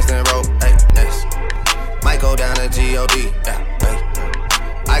finesse down Western Road. Hey, next. Might go down to G.O.D. Yeah, hey.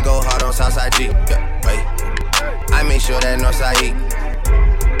 I go hard on Southside G. Yeah, hey. I make sure that Northside E.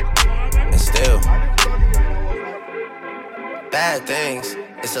 And still, bad things.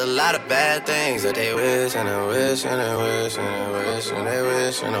 It's a lot of bad things that they wish and they wish and they wish and they wish and they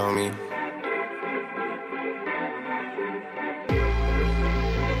wishing on me.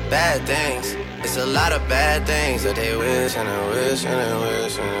 Bad things. It's a lot of bad things that they wish and they wish and they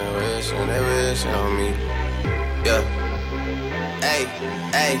wish and they wish and they wishing on me. Yeah. Hey,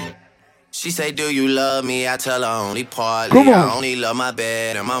 hey. She say, do you love me? I tell her only partly. I only love my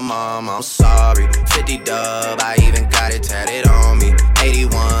bed and my mom, I'm sorry. 50 dub, I even got it tatted on me.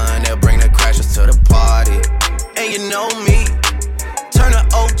 81, they'll bring the crashers to the party. And you know me, turn the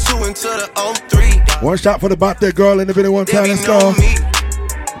 02 into the 03. One shot for the bot there, girl, in the video one time. Let's go.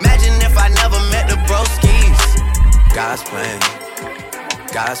 Imagine if I never met the broskies. God's plan,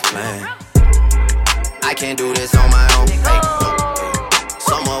 God's plan. I can't do this on my own. Hey, no.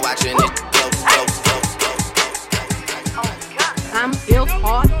 Someone watching it. I'm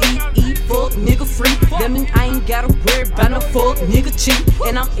F-R-E-E, fuck nigga free. That mean I ain't gotta worry about no fuck nigga cheat.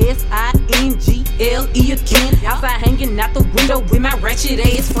 And I'm S-I-N-G-L-E again. Outside hanging out the window with my ratchet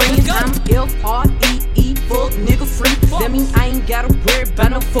ass friends. I'm F-R-E-E, fuck nigga free. That mean I ain't gotta worry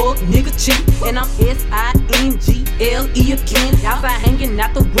about no fuck nigga cheat. And I'm S-I-N-G-L-E again. Outside hanging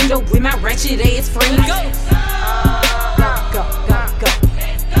out the window with my ratchet ass friends. Go, go, go, go.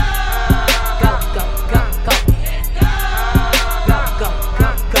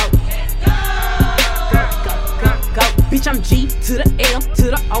 Bitch, I'm G to the L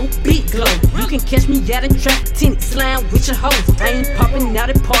to the O, big glow. You can catch me at a trap, tinted slime with your hoes. I ain't popping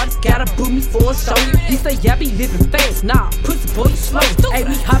now the parties gotta book me for a show. You say I be living fast, nah, pussy boy you slow. Hey,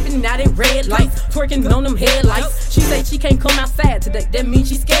 we hopping out at red lights, twerking on them headlights. She say she can't come outside today, that means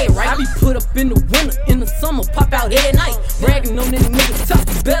she scared, right? I be put up in the winter, in the summer, pop out every night. Bragging on this nigga tough,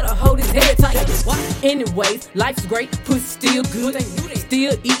 you better hold his head tight. Anyways, life's great, pussy still good.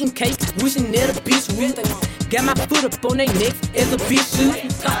 Still eating cake, wishing that a bitch would. Got my foot up on they necks as a bitch should.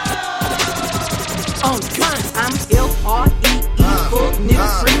 On time, I'm L-R-E-E, fuck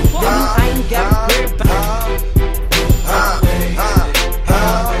niggas free. That mean I ain't got to worry about.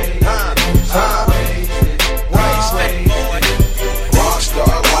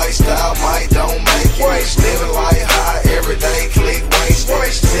 Rockstar lifestyle, might don't make it. Living like high, everyday click waste.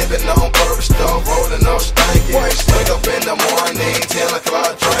 Sipping on purpose stuff, rolling up stankin'. Wake up in the morning, 10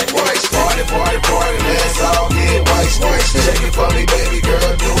 o'clock drink. Party, let's all get wasted. Shake it for me, baby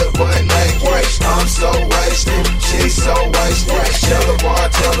girl, do it butt naked. I'm so wasted, she's so wasted. Tell the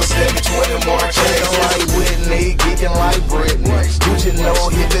bartender, send me 20 more changes. Like Whitney, geeking like Britney. You should know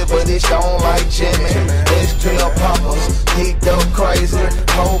hippie, but it's don't like Jimmy. Extreme poppers, geeked up crazy.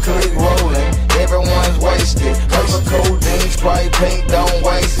 Whole clique rolling, everyone's wasted. Cover codeine, Sprite, pink, don't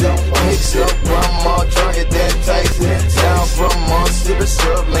waste it. Mix up, grandma, drink it, then taste it. Down from months, sipping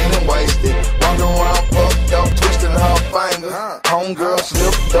syrup, leaning wasted. Walking around, fucked up, twisting her finger. Homegirl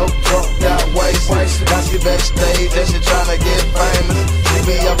slipped up, drunk, got wasted. Now she backstage, and she tryna get famous. She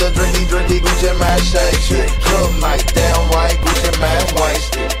be up the drinky, Gucci man shake. Club night, damn right, Gucci man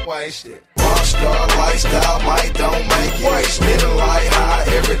wasted. Rockstar lifestyle, might don't make it. Living like high,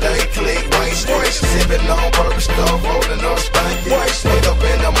 everyday click waste. Sipping on purpose stuff, rolling up stankin'. Wake up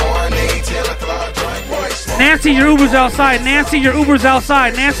in the morning, 10 o'clock drink. Nancy, your Uber's outside. Nancy, your Uber's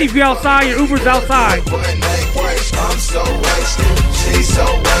outside. Nancy, if you're outside, your Uber's outside. I'm so wasted, she's so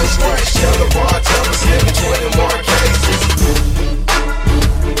wasted. Tell the bartender, send me 20 more cases.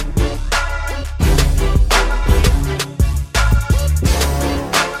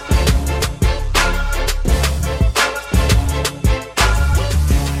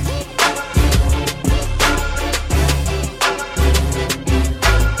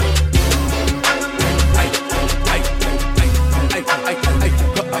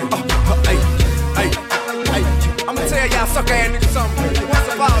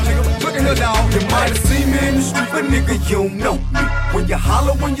 You don't know me. When you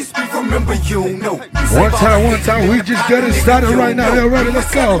holler, when you speak, remember you don't know me. One time, we just getting started right now. They're ready,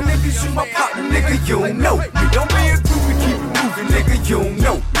 let's go. Nigga, you don't know me. Don't be a groupie, keep it moving, nigga, you don't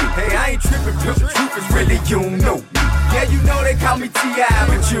know me. Hey, I ain't tripping, the truth is really you don't know me. Yeah, you know they call me T.I.,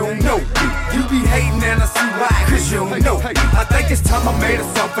 but you don't know me. You be hating and I see why, cause you don't know me. I think it's time I made a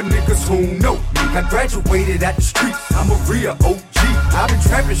song for niggas who know me. I graduated at the streets, I'm a real OG. I've been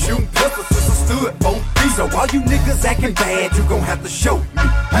trapping, shooting pistols since I stood OD. So all you niggas acting bad, you gon' have to show me.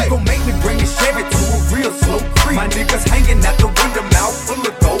 You gon' make me bring this Chevy to a real slow creep. My niggas hanging out the window, mouth full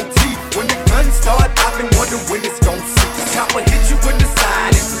of gold teeth. When the guns start popping, wonder when it's gon' see. The chopper hit you in the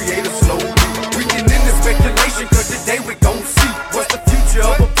side and create a slow beat. We can end the speculation, cause today we gon' see what's the future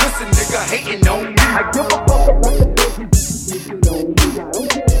of a pussy nigga hating on me. I give a fuck about the business.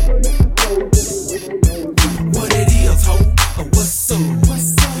 What it is, ho? What's up?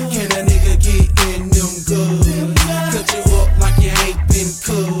 Can a nigga get in them good? Cut you up like you ain't been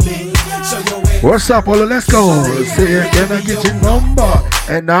cool. Show your ass. What's up, Ola? Let's go. Say, can I get your number?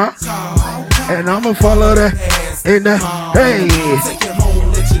 And I'ma follow that in the hey. Take you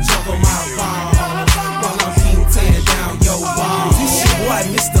home, let you jump on my ball. While I'm being tearing down your wall. This shit, boy,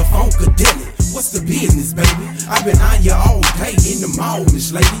 Mr. Funkadelic. What's the business, baby? I've been on you all day in the mall,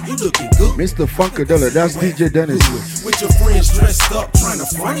 Miss Lady. You looking good. Mr. Funkadelic, that's DJ Dennis. With your friends dressed up, trying to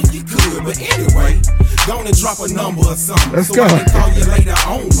front if you could. But anyway, go and drop a number or something. Let's so go. I can call you later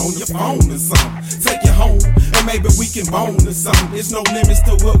on your phone or something. Take you home, and maybe we can bone or something. There's no limits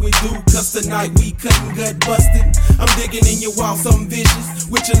to what we do, cause tonight we cutting gut busted. I'm digging in your wall, something vicious.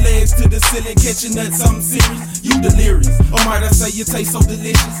 With your legs to the ceiling, catching nuts, something serious. You delirious, or might I say you taste so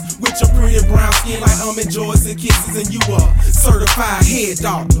delicious. With your pretty brown skin like almond joys and kisses. And you are certified head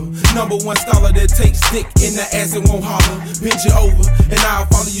doctor. Number one scholar that takes dick in the ass and won't holler. Bend you over, and I'll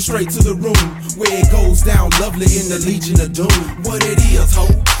follow you straight to the room where it goes down lovely in the Legion of Doom. What it is, ho?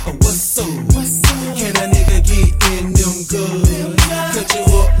 What's up? Can a nigga get in them good? Cut you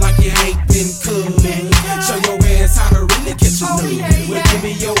up like you ain't been cooked. Show your ass how to really get you new. Well, give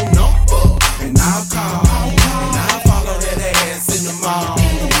me your number, and I'll call. And I'll follow that ass in the mall.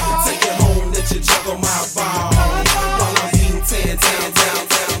 Take it home, let you juggle my ball. While I'm being tan.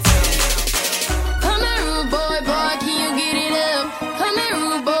 Come here, rude boy, can you get it up? Come here,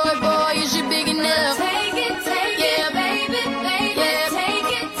 rude boy, is you big enough? Take it, yeah, baby, yeah, take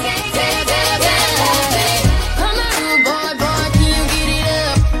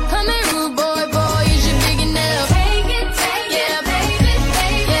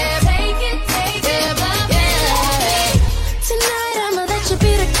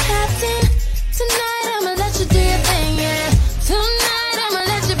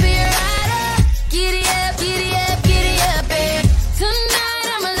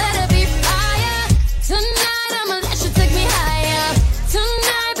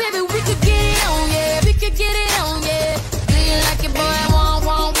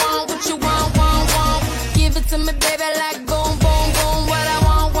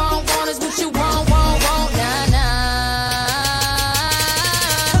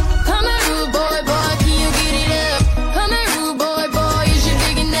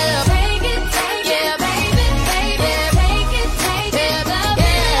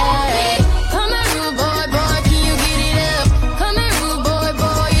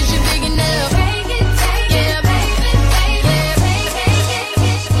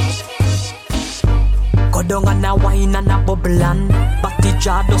wine and a bubble and body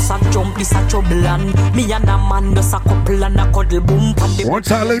jar does a jump, this a trouble and me and a man does a couple and a cuddle boom. One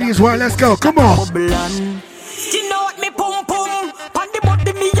time, ladies, well, let's go. Come on. You know what me pum pum, pan the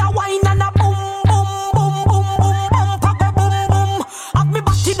body me a wine and a boom boom boom boom boom boom boom boom boom. Have me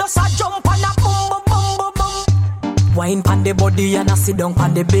body does a jump and a boom boom boom boom boom. Wine pan the body and a sit down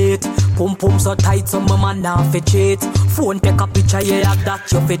pan the bait. Pum pum so tight so my man now fi cheat. Phone take a picture yeah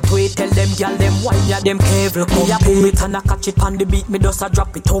that you fi tweet. Tell them girl them wine ya them careful. Me a boom it and a catch it pan the beat. Me does a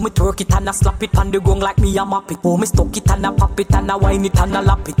drop it. How me twerk it and a slap it pan the gong like me a map it. Oh me stuck it and a pop it and a wine it and a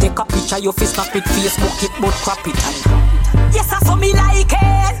lap it. Take a picture you fi snap it, Facebook it but crap it and yes I saw me like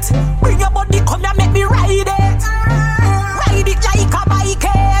it. Bring your body come and make me ride it. Ride it like a bike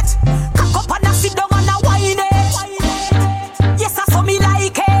it. Cock up and a sit down and a wine it. Yes I saw me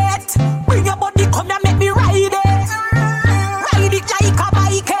like it. Bring your body come and make me ride it. Ride it like a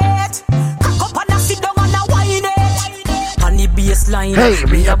bike it. Cock up and a sit down and a wine it. On the baseline, hey,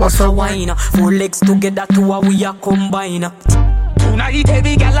 me a bust a wine. 4 legs together to a we a combine. Tonight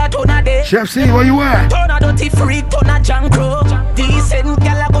every gal a turn a day. Chef C, where you at? Turn a dirty freak, turn a junk crow. Decent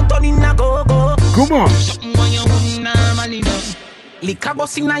gal a go turn in a go-go. Come on. Something when you wouldn't normally do. Liquor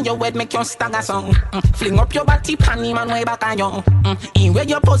bust inna your head make you stagger song. Fling up your body panty man way back on you. In where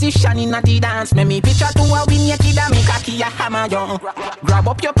your position inna the dance. Make me picture to a win your kid and make a key a hammer you. Grab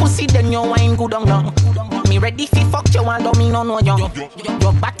up your pussy then your wine good on you. Me ready fi fuck you and don't me no know you.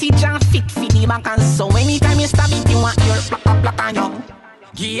 Your body jam fit fi the back and so anytime you stab it you want your black on you.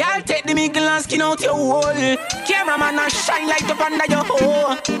 Yeah, take the middle and skin out your hole. Cameraman a shine like the under your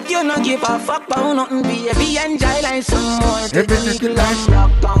hole. You no give a fuck about nothing, baby. Enjoy like some more. Take the middle and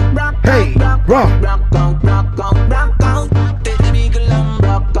rock out, hey, rock, rock out, rock out, rock out. Take the middle and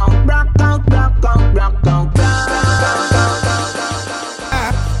rock out, rock out, rock out, rock out, rock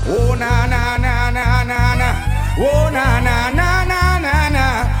out. Oh na na na na na na. Oh na na na na na na.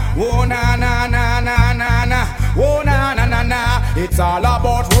 Oh na na na na na na. Oh na na na na. It's all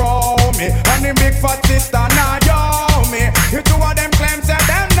about Romy and the big fat sister Naomi. You two of them claims that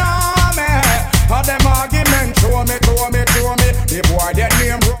them know me. All them argument show me. The boy that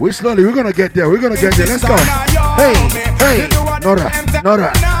name. We slowly, we're gonna get there. Let's go. Hey, hey, Nora.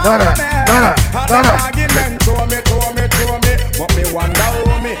 Argument show me. But me wonder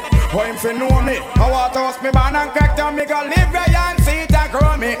how me. How him fi know me? I want to host me man and character. Me go live where and see it and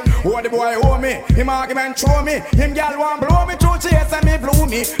grow me. Who the boy owe me? Him argument show me. Him gal want blow me through chase and me blew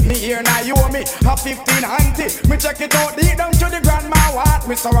me. Me here now you owe me. A 15 auntie. Me check it out deep down to the grandma what.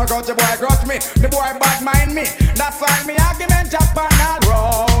 Me so I got the boy grudge me. The boy bad mind me. That's why me argument Japan and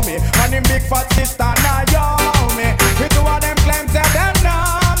row me. And him big fat sister now yo me. The two of them claims that them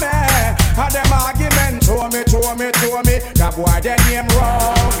know me. And them argument show me. That boy their name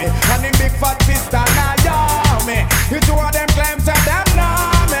row me. And him big fat sister now yo me. The two of them claims that them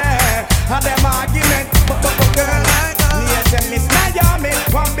know me. And them argument girl me and them miss Naomi.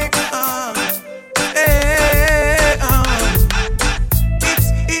 One big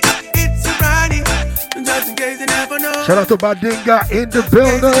it's a Friday. Just in case you never know. Shout out to Badinga in the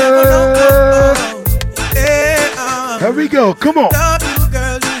building. Here we go, come on. Love you,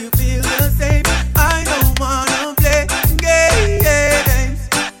 girl, do you feel the same? I don't wanna play games.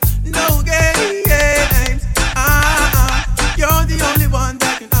 No games. You're the only one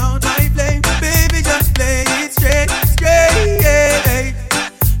that can out my flame. Baby, just play it straight.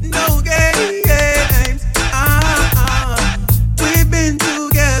 No games. We've been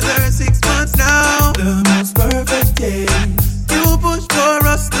together 6 months now. The most perfect days. You push for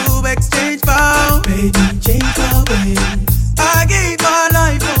us to exchange vows. Made me change our ways. I gave my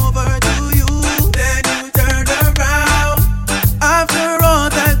life over to you, then you turned around. After all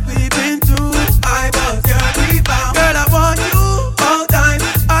that we've been through, I was your rebound. Girl, I want you all time.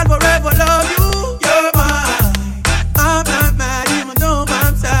 I'll forever love you. You're mine. I'm not mad even though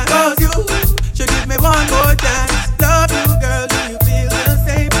I'm sad. Cause you should give me one more chance. Love you, girl, do you feel the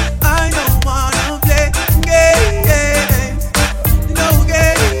same? I don't wanna play games. No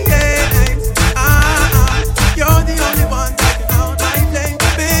games. You're the only one that can out my flame.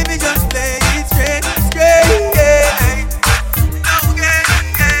 Baby, just play it straight. No games.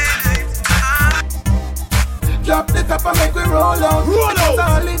 Drop the top and make we roll out. It's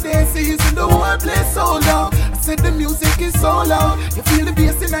holiday season, the whole place sold out. I said the music is so loud. You feel the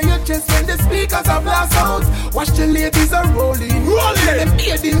bass in your chest when the speakers are blast out. Watch the ladies are rolling. Let them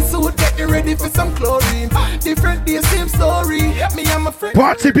bathing suit, get ready for some chlorine. Different day, same story. Me and my friend.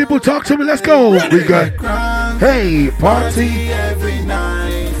 Party people, talk to me, let's go. We got, hey, party. Every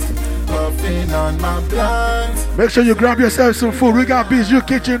night, puffing on my blunt. Make sure you grab yourself some food. We got Bijou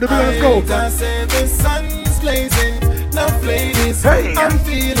Kitchen in the middle, let's go. I say the sun's blazing, now ladies, I'm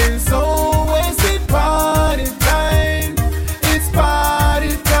feeling so wasted. Party time, it's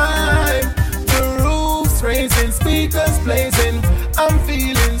party time. The roof's raising, speakers blazing, I'm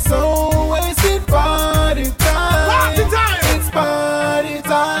feeling so wasted. Party time, it's party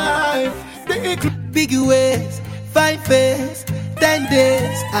time. Big ways, 5 face, 10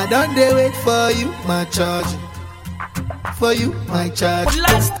 days. I don't dare wait for you, my charge. For you, my charge.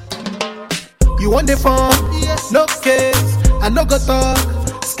 You want the phone? No case. I no go talk.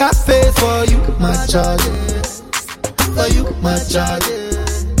 Scarface for you, my charge. For you, my charge.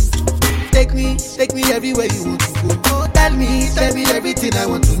 Take me everywhere you want to go. Tell me everything I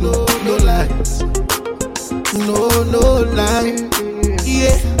want to know. No lies. No lie.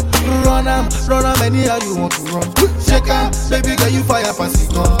 Yeah. Run am anyhow you want to run. Shake am, baby girl you fire pass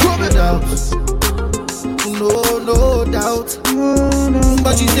it on. No doubt. No doubt.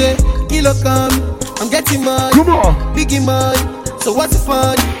 But you say, kilo come, I'm getting money. Come on. Biggie money, so what's the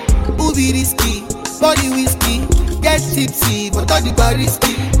fun? Who be risky? Body whiskey, get tipsy, but all the bar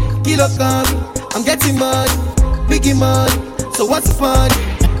risky. Kilo come, I'm getting money. Biggie money, so what's the fun?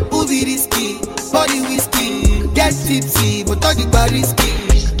 Who be risky? Body whiskey, get tipsy, but all the bar risky.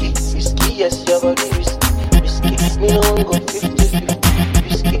 Risky, yes, your body risky. Me no one go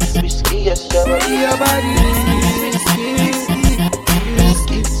 50-50. Risky, yes, your body risky.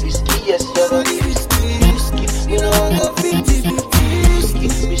 Yes, your body risky. Me no one go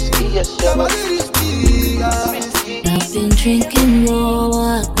 50-50. Risky, yes, your body risky. I've been drinking more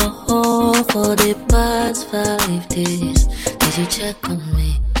alcohol for the past 5 days. Did you check on me?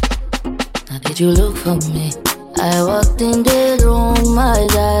 Now did you look for me? I walked in the room,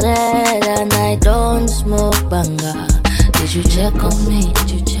 eyes are red, and I don't smoke banga. Did you check on me?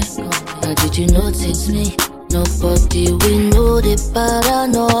 Now did you notice me? Nobody will know the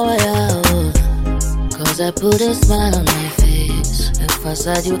paranoia. Cause I put a smile on my face, a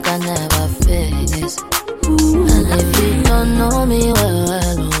facade you can never face. And if you don't know me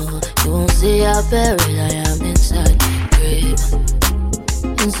well, you won't see how buried I am inside my grave.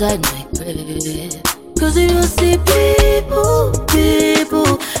 Inside my grave. Cause you see people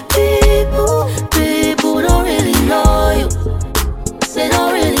don't really know you. They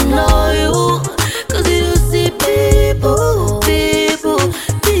don't really know you. Cause you see people they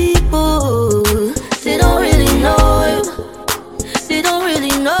don't really know you. They don't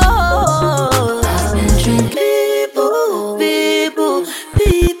really know. I've been drinking people they don't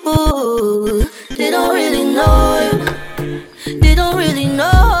really know you. They don't really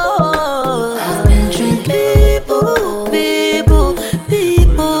know.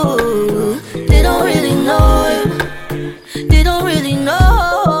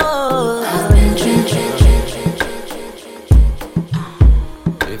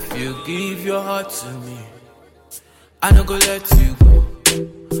 To me, I no go let you go.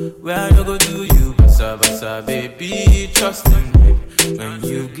 Where I no go do you, basa, baby, trust in me. When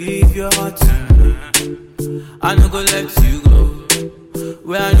you give your heart to me, I no go let you go.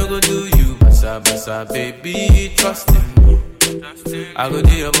 Where I no go do you, basa, baby, trust in me. I go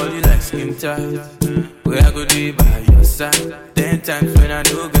do your body like skin tight. Where I go do by your side. 10 times when I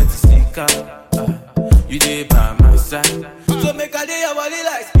no get to stick out, you dey by my side. So make I do your body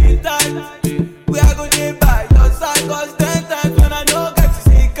like skin tight. We are gonna be by your side. Cause 10 times when I don't get to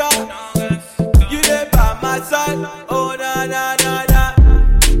see God, you there by my side. Oh na na na na.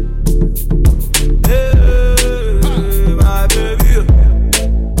 Hey, my baby.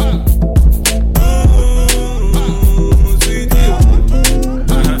 Sweetie.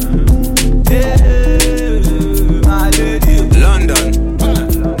 Hey, my lady. London.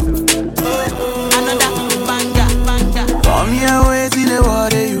 Another banga. Come here, wait till the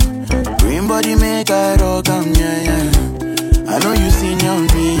water you. Body make I rock yeah. I know you seen on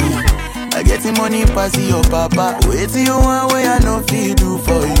me. I get the money pass your papa. Wait till you want where I know feel do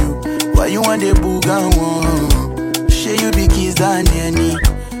for you. Why you want the boogan one? Share you be kiss than any.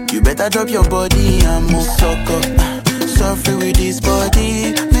 You better drop your body and move sucker. Suffer with this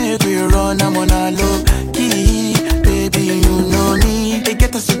body. Make we run, I'm on a low key. Baby, you know me. They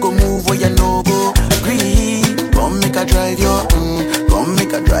get us to go move where you know go. Green. Come make a drive your come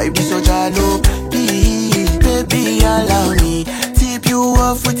make a drive this so jalo. Please, baby, allow me. Tip you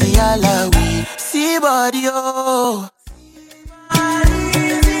off with the alawi. See body, oh.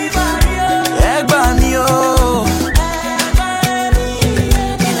 Egba mi, oh.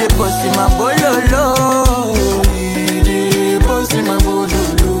 Ide post in my bololo. Ide post in my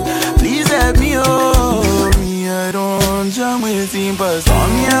bololo. Please help me, oh. Me, I don't jam with him, but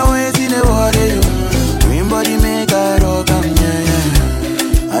come here, wait in the water, body make I rock,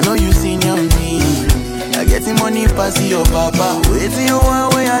 yeah. I know you seen on me. I get money pass your papa. Wait till you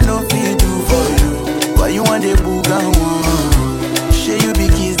want where I no feel do for you. Why you want the booga one? Share you be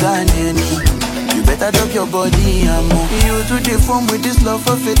kiss than any. You better drop your body and move. You to the form with this love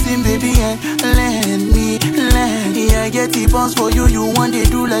for 15, baby, and lend me, lend. Yeah, I get the bounce for you. You want they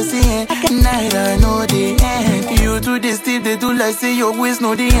do like say, night I know the end. You to the steep, they do like say your waist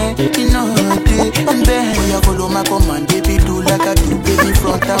know the end. You know the bend. Oh, you follow my command, baby, do like I do, baby,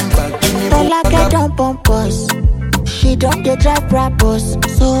 front and back. Well, I get on bumpers. She don't dey drive Brabus,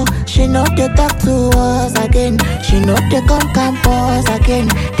 so she know they talk to us again. She know they come campus again.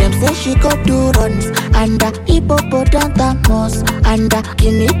 Them say she go do runs under hippopotamus under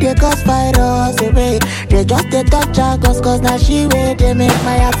Guinea they cause virus away. They just they talk jargons cause now she way they make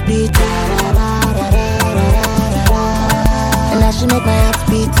my heart beat. And now she make my heart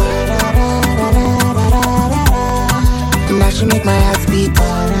beat. And now she make my heart beat.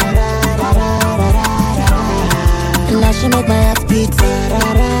 Now she make my heart beat.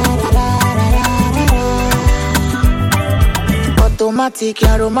 Automatic,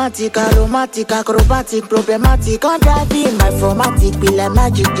 aromatic, acrobatic, problematic. On driving my formatic, be like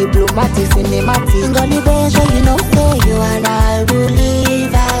magic, diplomatic, cinematic. Gully beige, you know say you and I will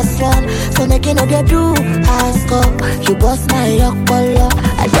live as one. So make you know they do ask up. You bust my yoke color,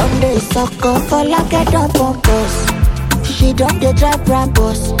 I don't they suck up for like a dump on post. She don't dey drive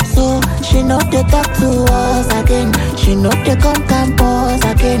Brabus, so she know they talk to us again. She know they come campus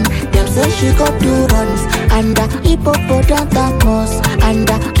again. Them say she go do runs under hippopotamus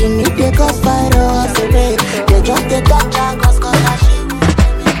under Guinea they cause virus away. They just they talk jargons cause now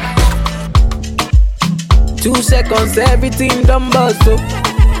she 2 seconds, everything done bust up.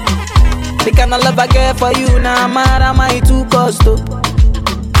 The kind of love I get for you now, mad am I too cost up.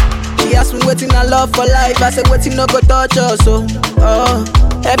 She asked me waiting I love for life. I said waiting no go touch us so.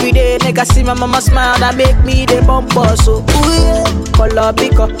 Every day nigga see my mama smile that make me the bumper so. Ooh yeah. Color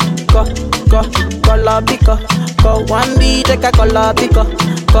picker, color picker. Go one beat take a color picker,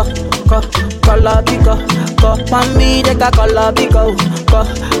 color picker. Go one beat take a color picker,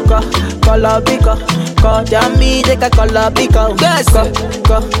 color picker. Go damn me take a color picker, yes,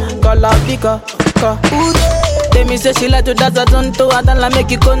 color picker. Ooh yeah. They me say she like to dance a tonto, I don't like make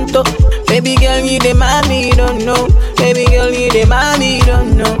you conto. Baby girl, you the mommy, you don't know. Baby girl, you the mommy, you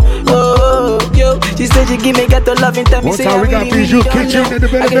don't know. Oh, yo, she said she give me ghetto love and tell me say I really, really don't know.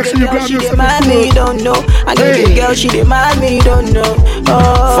 I get the girl, she the mommy, you don't know. I get the girl, she the mommy, you don't know.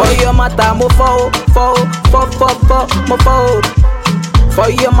 Oh, for your matter, mo fo, mo fo. For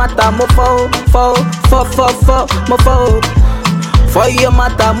your matter, mo fo, mo fo. For your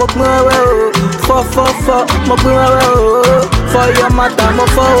matter, mo fo, mo fo. For your matter, mo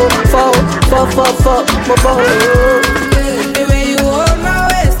fo, mo fo. The way you hold my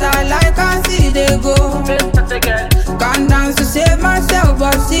waist, I like I see they go. Can't dance to save myself,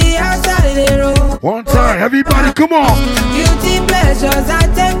 but see outside the road. One time, everybody, come on. Guilty pleasures, I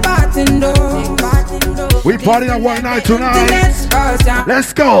take part in those. We party on one night tonight.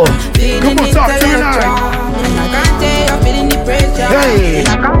 Let's go. Come on, talk tonight. I can't tell you're feeling the pressure. Hey. I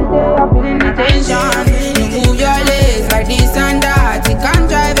can't tell you're feeling the tension. You move your legs like this and that. You can't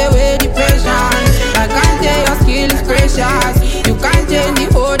drive away depression. I can't tell your skill is precious. You can't change the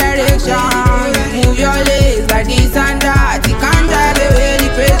whole direction. You move your legs like this and that. You can't drive away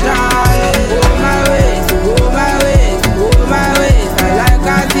depression. Go my ways, go my ways, go my ways. I like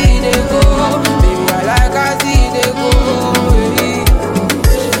I see they go. Baby, I like I see they go.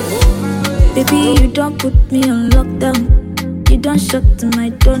 Baby, you don't put me on lockdown. You don't shut to my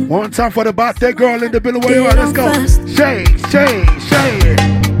door. One time for the birthday girl in the building where you are. Let's go. Shake.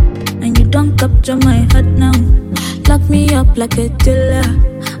 And you don't capture my heart now. Lock me up like a killer.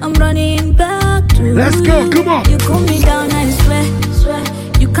 I'm running back to you. Let's go, come on. You cool me down, I swear.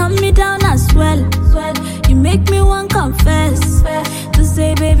 You calm me down as well. You make me want confess to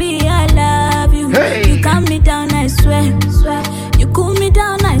say, baby, I love you. Hey. You calm me down, I swear. You cool me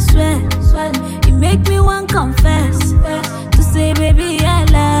down, I swear. You make me want confess to say, baby, I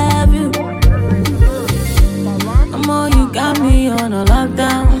love you. You got me on a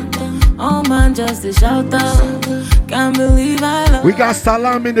lockdown. Oh man, just a shout out. Can't believe I love. We got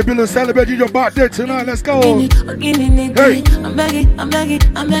Salam in the building celebrating your birthday tonight. Let's go. Hey. I'm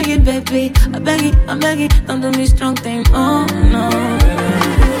begging, baby. I'm begging. Don't do me strong thing. Oh no.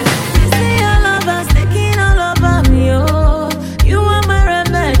 You see all of us taking all over me. Oh, you are my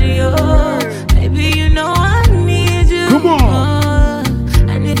remedy. Oh, baby, you know I need you. Come on.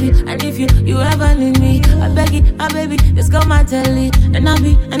 And if you ever need me, I beg it, baby, just go my telly, and I'll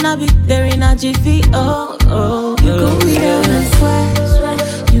be there in a jiffy. Oh, you cool me down, I swear.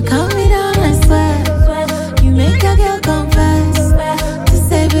 You calm me down, I swear. You make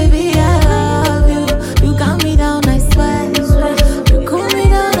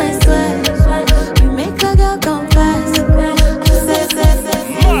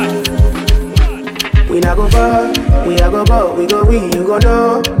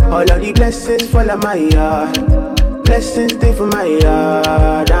the blessings fall on my yard. Blessings stay for my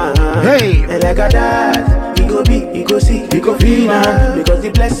yard. Hey. And like a dad, he go be, he go see, he go feel now. Because the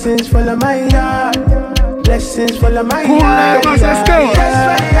blessings fall on my yard. Blessings fall on my yard. Let's go.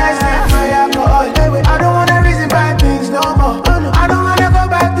 I don't wanna reason bad things no more. I don't wanna go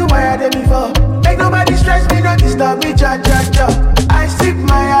back to where I did before. Make nobody stress me, not disturb me, cha. I sip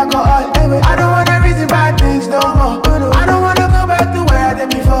my alcohol. I don't wanna reason bad things no more. I don't wanna go back to where I did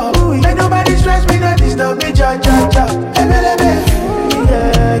before. Make nobody stress me, not disturb me, cha.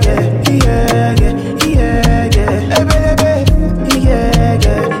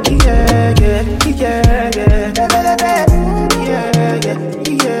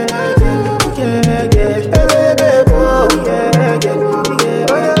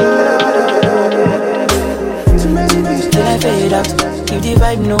 If the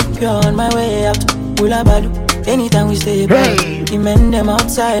vibe no pure on my way out, Ula Balu, anytime we stay back. The men them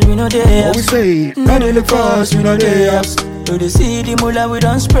outside, we know they what we say? No they look for us, we know they house. Do they see the mullah, we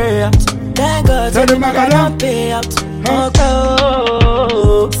don't spray out. Thank God, tell them I don't pay out.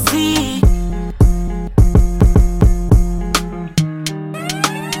 Oh, see.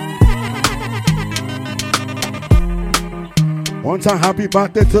 One time, happy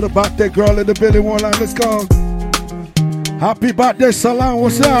birthday to the birthday girl in the building. One line, let's go. Happy birthday, Salam,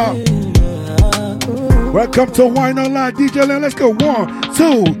 what's up? Welcome to Wine Online, DJ Land, let's go. 1,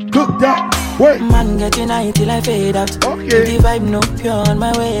 2, cook that. Wait. Man getting high till I fade out. Okay. The vibe no pure on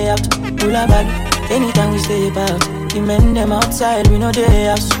my way out. Ula Balu, anytime we stay about. The men them outside, we know they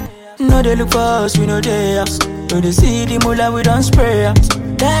house. No they look for us, we know they house. Do they see the mullah, we don't spray out.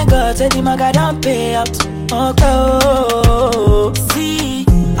 Thank God, tell the maga don't pay out. Oh, see,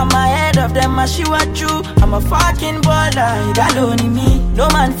 I'm ahead of them, I see what you. I'm a fucking baller, you got only me. No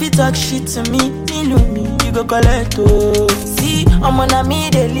man fit talk shit to me, me know me, you go collect oh. See, I'm on a me,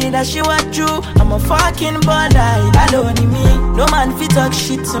 the leader, she what you. I'm a fucking baller, you got only me. No man fit talk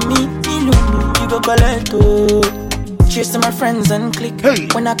shit to me, me know me, you go collect oh. Cheers to my friends and click.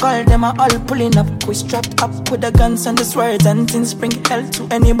 When I call them, I all pulling up. We strapped up with the guns and the swords and things. Bring hell to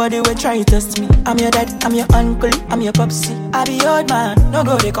anybody who try to test me. I'm your dad, I'm your uncle, I'm your popsy. I be old man, no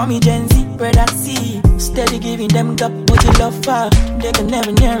go, they call me Gen Z. Brother C, steady giving them gap, what you love for. They can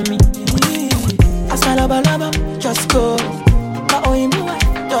never near me. I smell lava, just go. My own wife,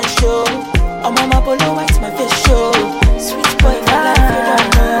 don't show. I'm on my polo white, my face show. Sweet boy, my life, you don't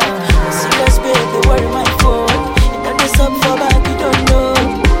know. Serious baby, worry my phone. Up for back, you don't know.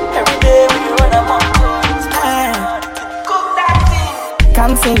 Every day when you run, I'm on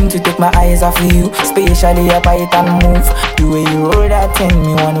can't seem to take my eyes off of you, especially your bite and move. The way you roll that thing,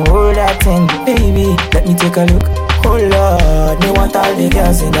 me wanna hold that thing. Baby, let me take a look. Oh Lord, me want all the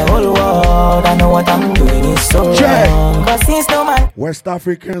girls in the whole world. I know what I'm doing is so wrong. But since no man West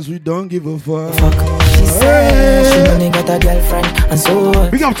Africans, we don't give a fuck. She said she only got a girlfriend, and so what?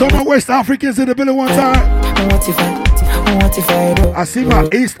 Big up to my West Africans in the building one time. What if I do? I see my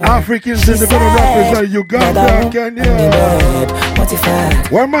East Africans in the building represent Uganda, Kenya. What if I?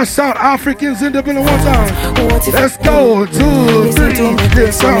 Where my South Africans in the building one time? Let's go, 2,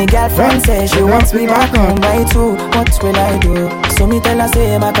 3, so my girlfriend says she wants me back home by 2. What will I do? So me tell her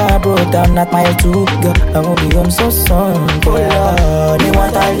say my car broke down at mile 2. Girl, I won't be home so soon. Oh Lord, you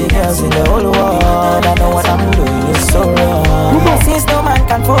want all the girls in the whole world. I know what I'm doing is so wrong. Since no man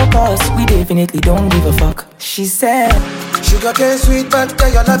can focus, we definitely don't give a fuck. She said, sugar cane sweet, but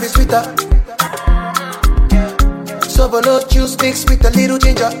your love is sweeter. So below juice mixed with a little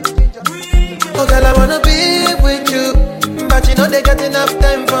ginger. Oh girl, I wanna be with you, but you know they got enough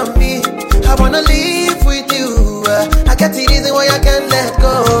time for me. I wanna live with you. I get the reason why I can't let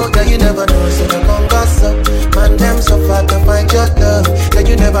go. Girl, you never know, so you gon' gossip. Man, them so far to find your love. Girl,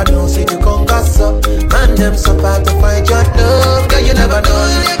 you never know, so you gon' gossip. Man, them so far to find your love. Girl, you never know,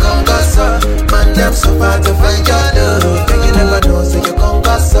 so you gon' gossip. Man, them so far to find your love. Girl, you never know, so you gon'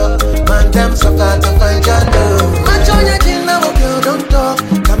 gossip. Man, them so far to find your love. Match on your chin now, girl, don't talk.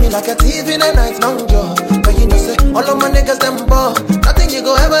 Got me like a thief in a night long jaw. But you know, say, all of my niggas, them ball. Nothing you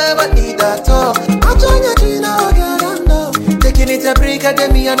go ever need at all. Match on your chin now, girl, don't know. Taking it a break, I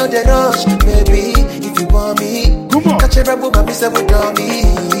me, I know the rush. Baby, if you want me, catch a rebel, my piece with me.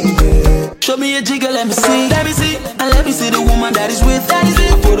 Yeah. Show me a jigger, let me see. Let me see. And let me see the woman that is with. That is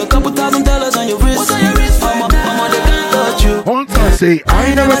it. I put a couple $1,000 on your wrist. What's on your wrist? I'm on the can't touch you. One time say, I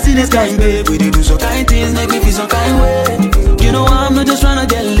ain't never seen this guy, babe. We do some kind things, make me feel some kind way. You know I'm not just trying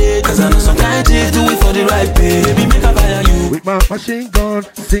to get laid, cause I know some kind chicks do it for the right pay. Baby, make a fire you. With my machine gun,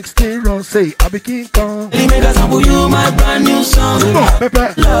 16 rounds, say, I be King Kong. Let me make a sample you, my brand new song. Love.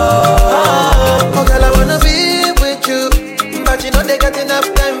 Oh girl, I wanna be with you, but you know they got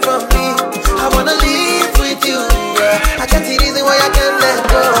enough time for me. wanna live with you. I can't see reason why I can't let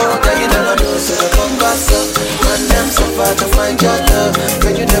go. Girl, you never know, so you come back so. Man, them so far to find your love.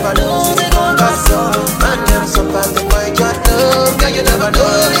 Girl, you never know, so you come back so. Man, them so far to find your love. Girl, you never know,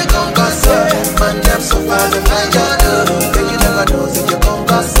 so you come back so. Man, them so far to find your love. Girl, you never know, so you come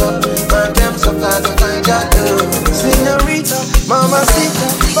back so. Man, them so far to find your love. Señorita, mamacita,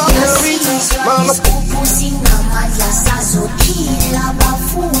 señorita, mama. Pusina maya sazo kila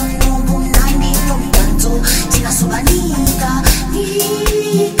bafuno bunani nomtanto tina sobanika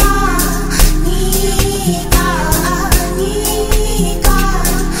nika nika nika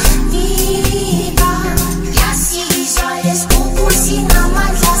nika yasi shales pusina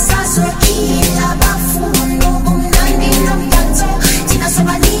maya sazo kila bafuno bunani nomtanto tina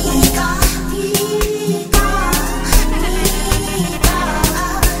sobanika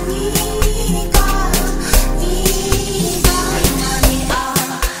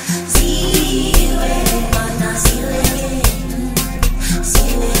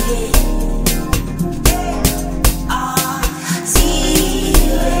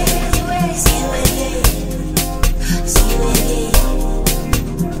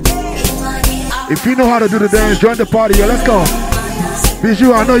If you know how to do the dance, join the party, yo, let's go.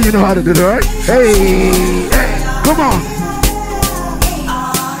 Bijou, I know you know how to do it, right? Hey, hey, come on.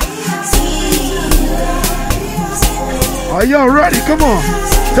 Are y'all ready? Come on.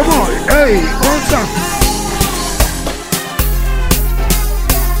 Come on. Hey, one time.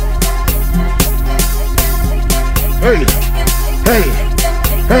 Hey, hey,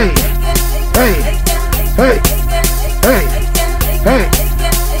 hey, hey, hey, hey, hey.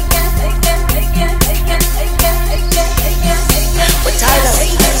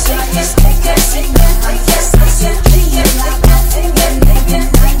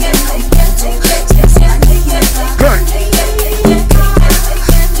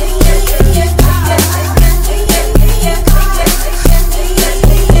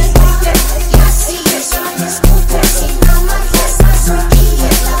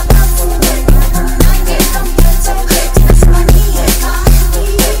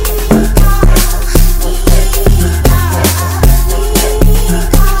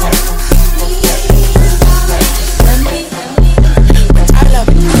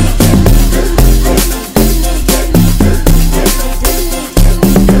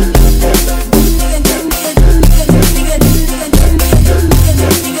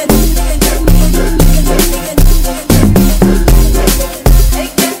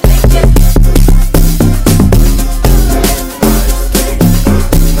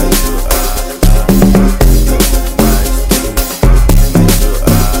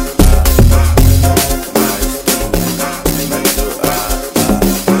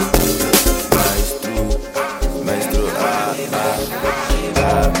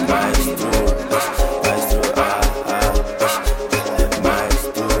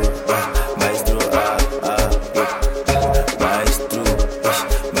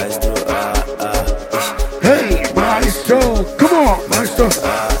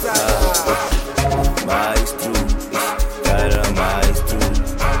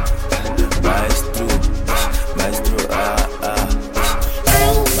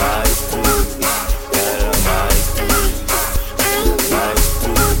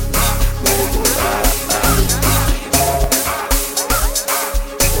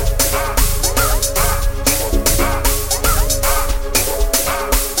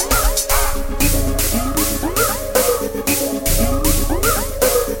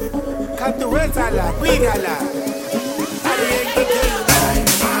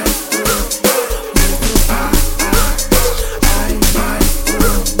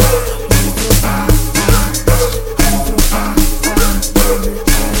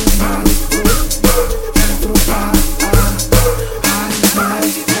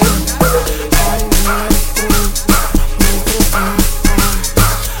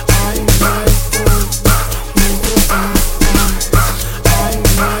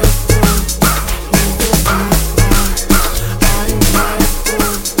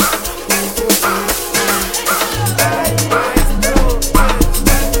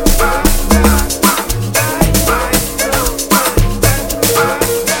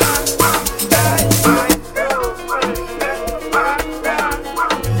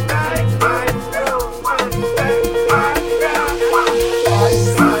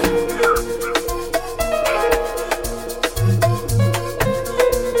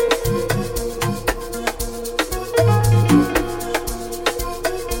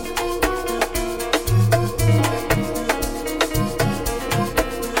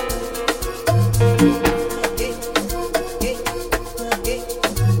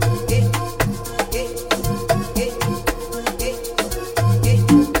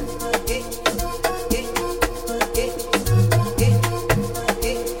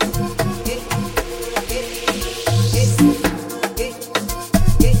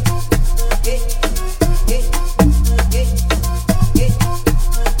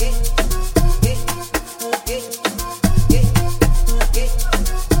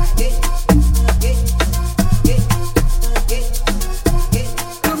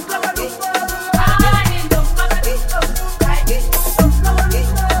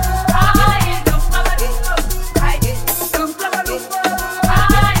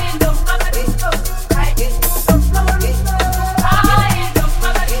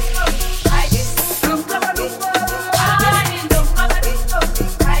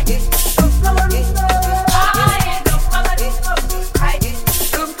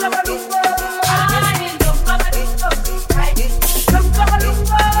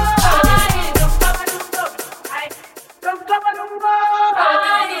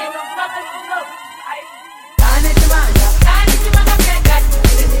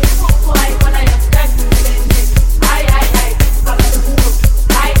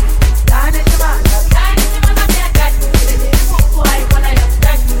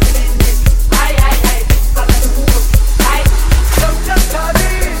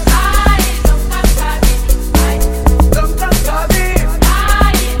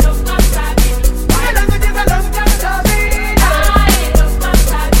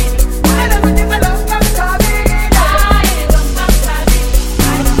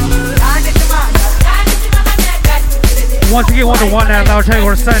 get one to One Night Lounge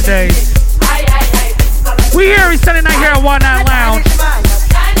Hangover Sundays. We here every Sunday night here at One Night Lounge.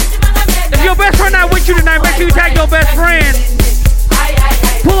 If your best friend not with you tonight, make sure you tag your best friend.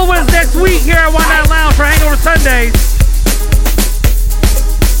 Pull up with us next week here at One Night Lounge for Hangover Sundays.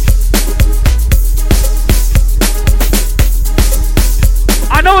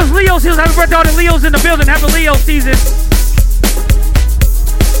 I know it's Leo season. Happy birthday to all the Leos in the building. Happy Leo season.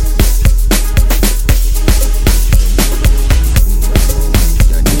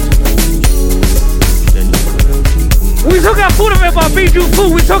 We still got food available at Bijou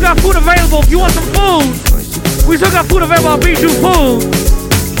Food. We still got food available if you want some food. We still got food available at Bijou Food.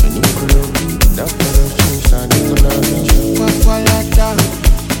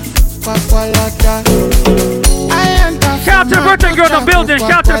 Shout out to the birthday girl in the building.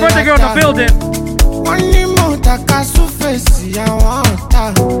 Shout out to the birthday girl in the building.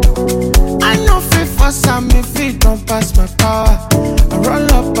 I know fit for some if it don't pass my power. I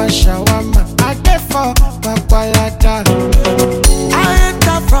roll up a shawarma. I get for Bakwalada. I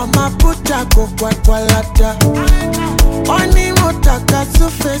enter from Abuja go Bakwalada. Only motaka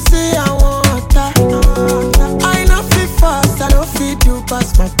surface I want. I know fit fast. I don't fit do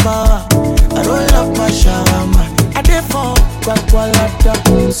pass my power. I roll up a shawarma. I get for Bakwalada.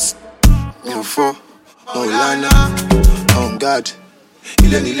 Me for Maulana on God.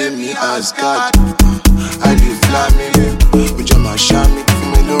 Il let me ask God. I live flaming. Ujama shami.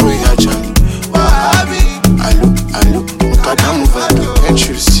 Fumelo ya chami. Wahabi. Allo. Mukadamu vado. Can't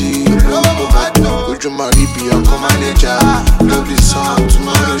you see? Lobo vado. Ujuma ribi. I'm manager. Love this song.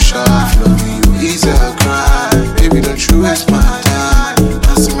 Tomorrow shot. Loving you is a crime. Baby, don't you waste my time.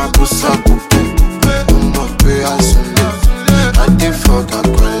 That's my pussy. I'm a pay as soon as I did for that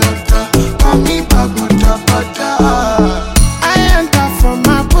quality. Call me back, Mata. I enter from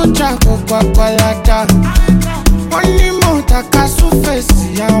Abuja go Bakwalada. Only motaka surface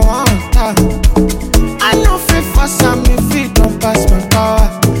I want. I know fit for some if it don't pass my power.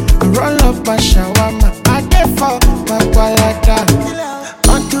 I roll up a shawarma. I get for Bakwalada.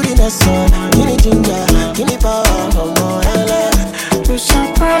 On to the next one. Give me ginger, give me power, more. You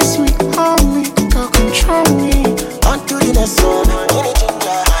surprise me, hold me, can control me. On to the next one. Give me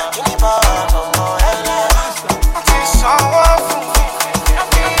ginger, give me power, more.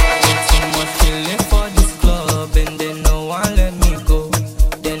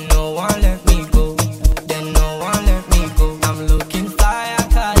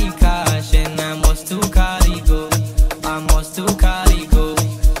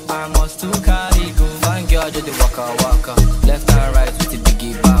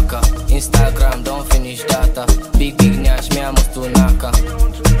 Instagram don't finish data. Big Nash, me I must do naka.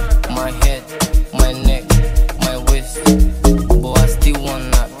 My head, my neck, my waist. But I still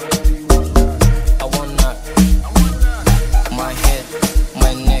want that. I want that. My head,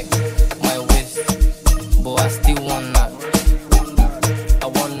 my neck, my waist. But I still want that. I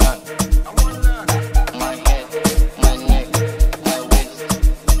want that. My head, my neck, my waist.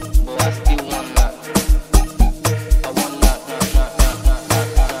 But I still want that. I want that.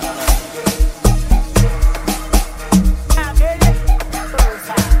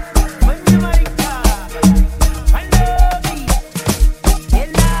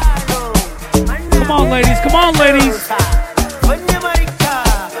 Come on, ladies. Come on, ladies.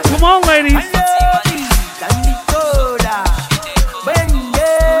 Come on, ladies.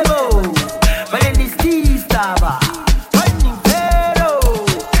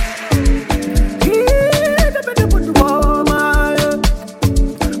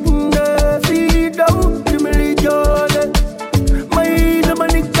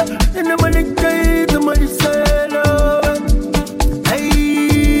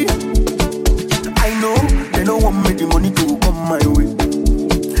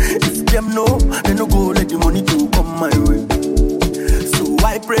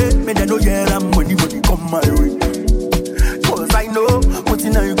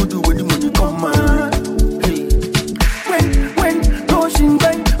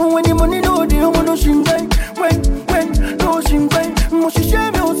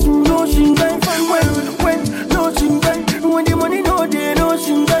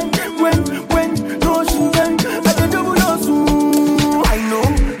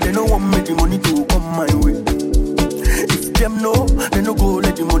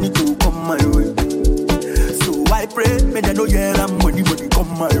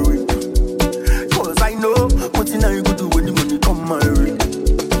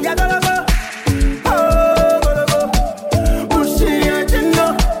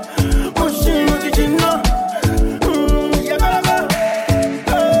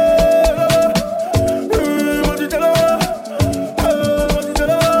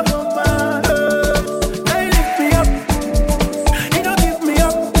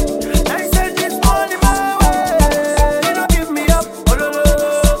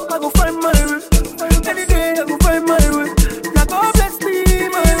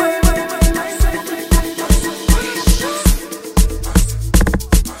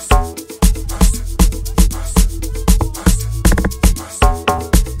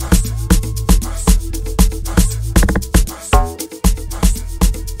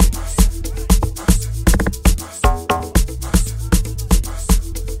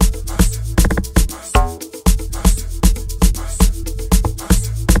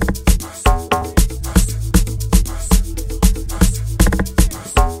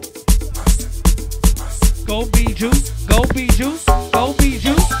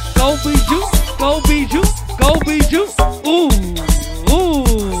 Bijou, go Bijou, go Bijou. Ooh, ooh,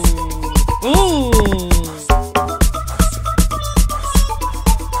 ooh.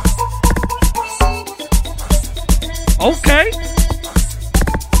 Okay.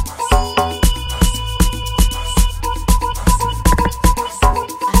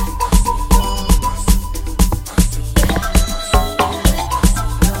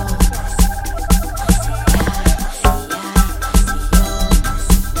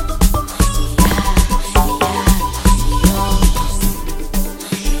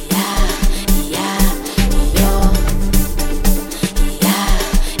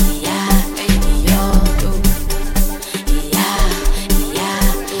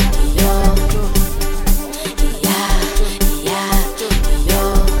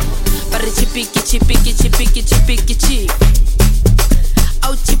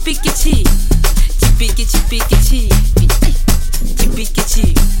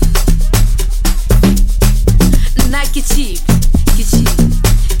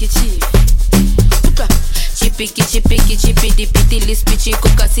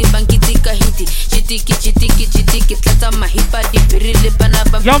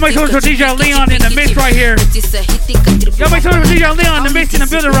 Y'all make sure for DJ Leon in the mix right here. Y'all make sure for DJ Leon in the mix in the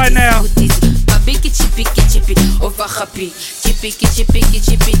building right now.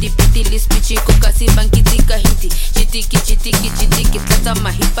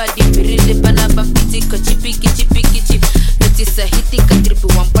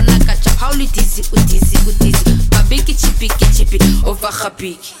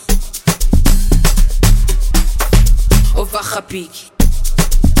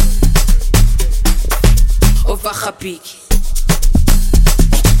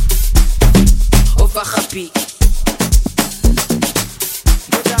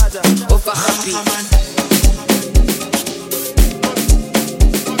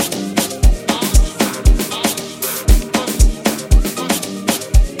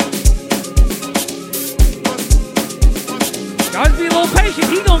 Y'all just be a little patient.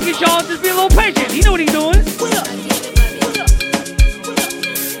 He gonna get y'all. Just be a little patient. He know what he's doing.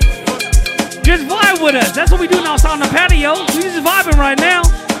 Just vibe with us. That's what we doing outside on the patio. We just vibing right now.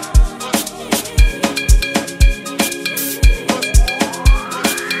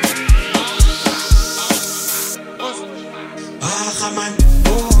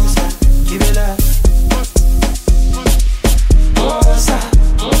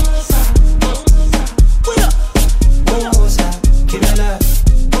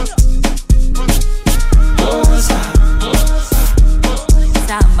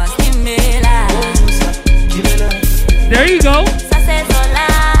 There you go.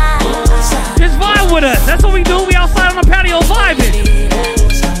 Just vibe with us. That's what we do. We outside on the patio vibing.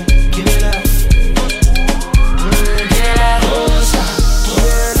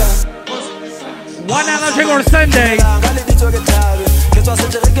 One night let's on Sunday.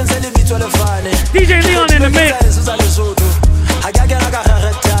 DJ Leon in the mix.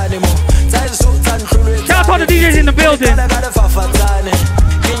 Shout out to the DJs in the building.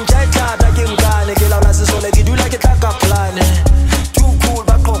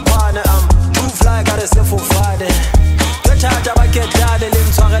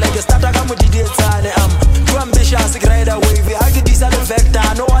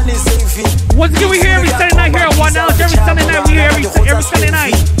 Once again, we here every Sunday night here at One Knowledge. Every Sunday night, we here every Sunday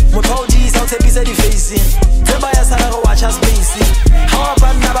night.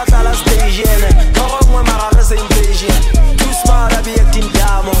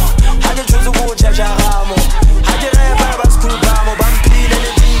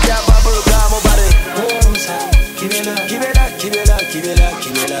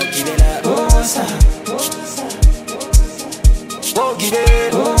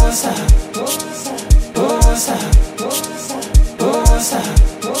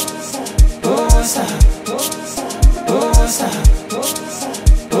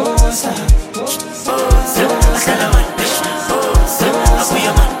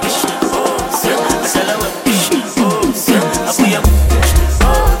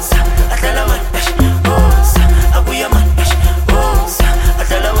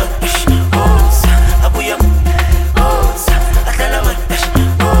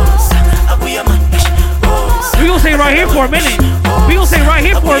 For a minute. We gonna stay right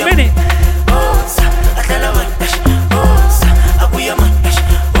here for a minute.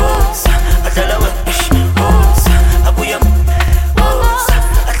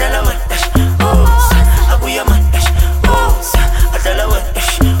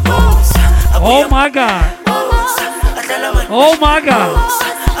 Oh my God. Oh my God.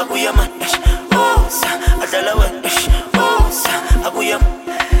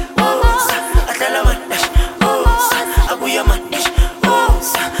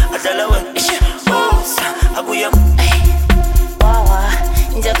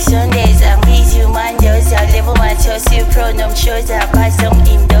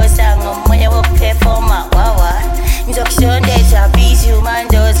 bazongimdosa ngomoya wokuphefoma wawa ngizokushondeza busy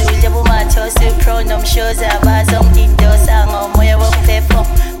umandoza ulebumathosi pronomshoza bazongimdosa ngomoya wokuphefoma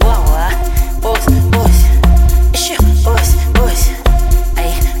wawa boss boss isho boss boss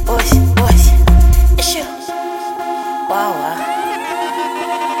ay boss boss isho wawa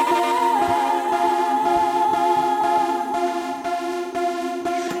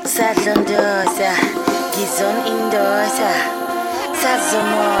sadlondoza gizon indoza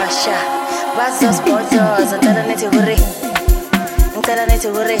sazomosha bazospotoza ngicela nithi hurry ngicela nithi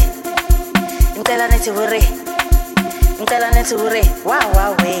hurry ngicela nithi hurry ngicela nithi hurry wawa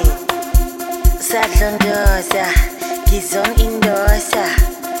we sadlondoza gizon indoza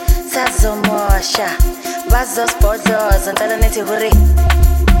sazomosha bazospotoza ngicela nithi hurry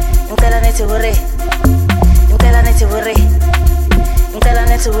ngicela nithi hurry ngicela nithi hurry ngicela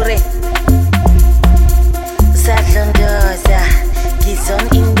nithi hurry sadlondoza gizon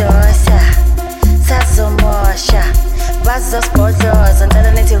indosa sazomosha bazospotoza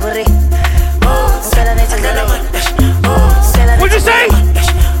ngicela nithi hurry ngicela nithi hurry What'd you say?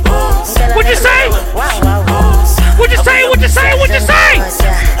 What'd you say? What'd you say? What'd you say? What'd you say?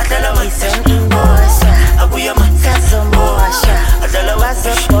 gizon indosa sazomosha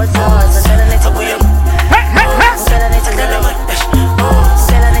bazospotoza ngicela nithi hurry ngicela nithi hurry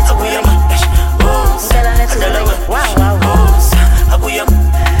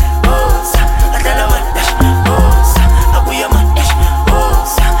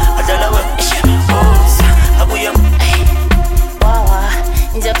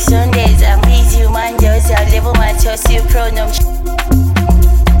Sundays, I'm busy, man, just I live on my toast, you pronoun.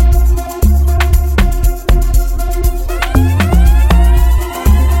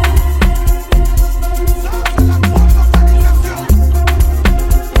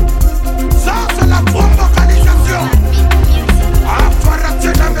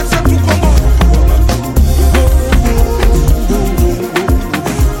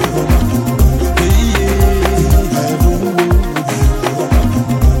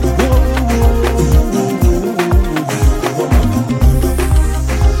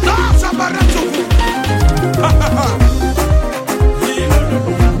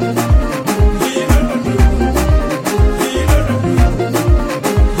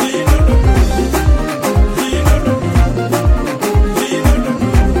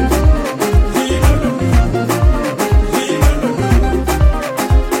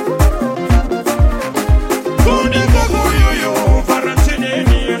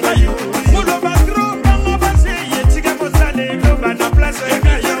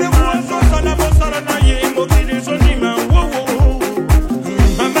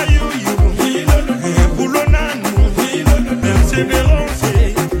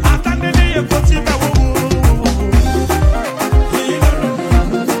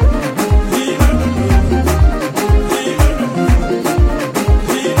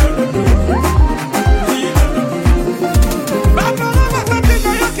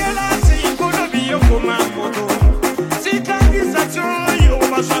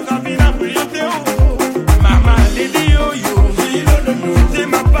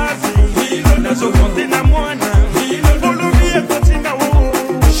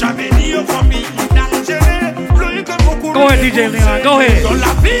 Go ahead, DJ Leon. Go ahead. Go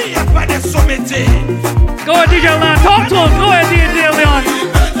ahead, DJ Leon. Talk to him. Go ahead, DJ Leon.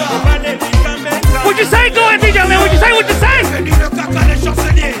 What'd you say? Go ahead, DJ Leon. What'd you say? What'd you say?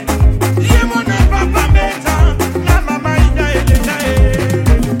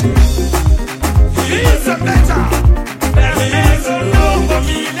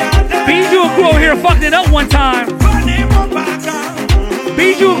 Bijou and crew over here fucking it up one time.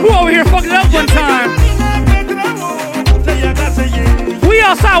 Bijou and crew over here fucking it up one time. We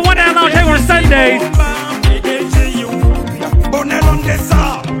outside One Night Lounge Hangover on Sundays.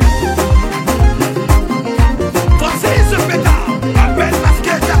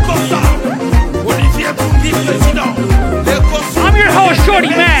 I'm your host, Shorty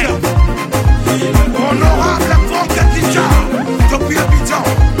Mac.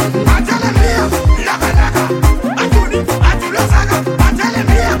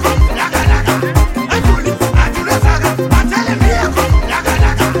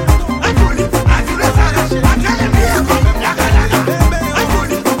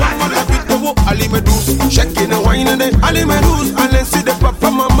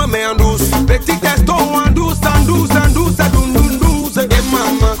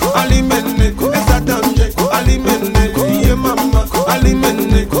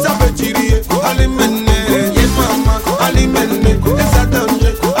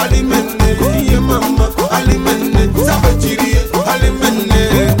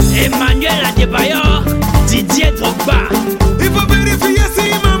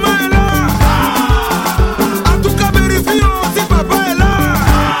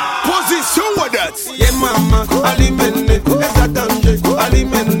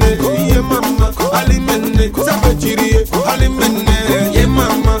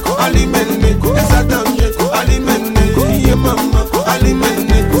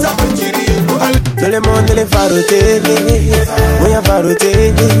 faroté, oui y'a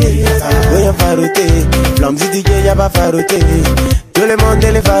faroté, oui y'a faroté. Flamme du DJ y'a pas faroté, tout le monde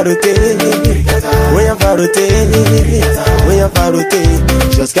est faroté, oui y'a faroté, oui y'a faroté.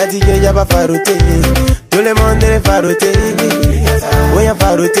 Jusqu'à DJ y'a pas faroté, tout le monde est faroté, oui y'a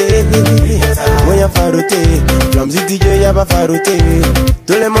faroté, oui y'a faroté. Flamme du DJ y'a pas faroté,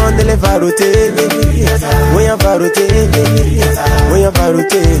 tout le monde est faroté, oui y'a faroté, oui y'a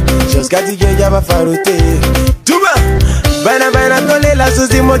faroté. Jusqu'à DJ y'a pas faroté. Tout va. Bana bana collé la sauce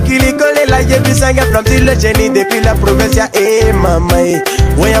du mokili collé la yebi sanga flamme sur le génie depuis la province ya mama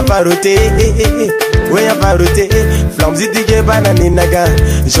oui y'a faroté, oui y'a faroté. Flamme du DJ banani naga,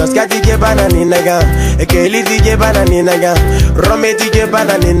 jusqu'à DJ banani naga, et Kelly DJ banani naga, Rome DJ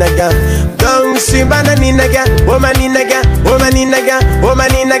banani naga. Donc si banani naga, oh mani naga, oh mani naga, oh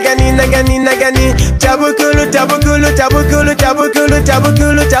mani naga ni naga ni naga ni. Tabukulu tabukulu tabukulu tabukulu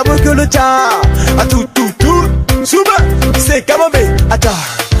tabukulu tabukulu ta. A tout tout tout. Souba, c'est Kamobé, attends,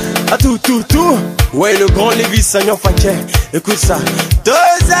 à tout. Ouais, le grand Lévis, Sagnon Fanché, écoute ça.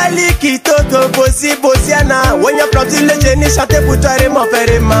 Tozali qui toto bossi bossiana. Ouais, y'a planté le génie, chanter pour toi et mon père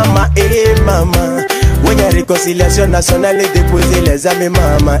et maman, maman. Ouais, y'a réconciliation nationale et déposer les amis,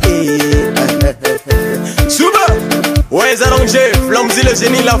 maman, Souba, ouais, Zalangé, flamzi le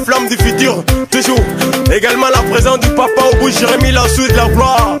génie, la flamme du futur, toujours. Également la présence du papa au bout, Jérémy, la soude, la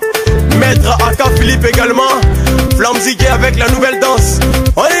gloire. Maître Aka Philippe également. Flamzi avec la nouvelle danse.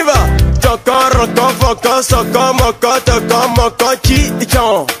 On y va.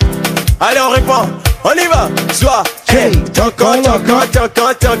 Allez, on répond. On y va. Soit. Hey.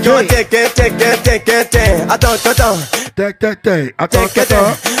 Attends.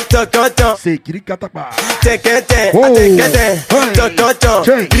 C'est Kirikatapa.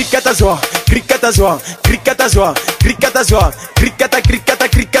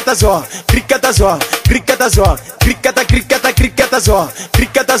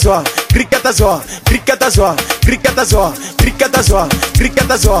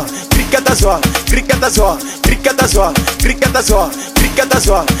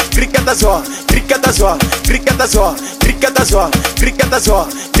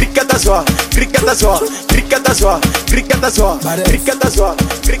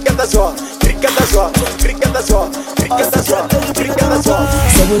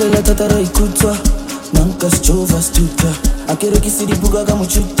 Sabole la tatara ikutwa, nankas chova stuta. Akere kisiri buga kama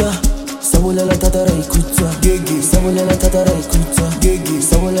chuta. Sabole la tatara ikutwa, gigi. Sabole la tatara ikutwa, gigi.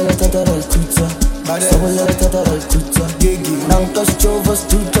 Sabole la tatara ikutwa, sabole la tatara ikutwa, gigi. Nankas chova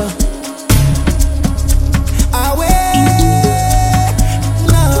stuta. Awe.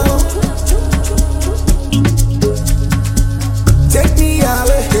 Take me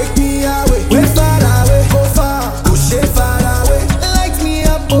away, way far away, go far, push it far away, light me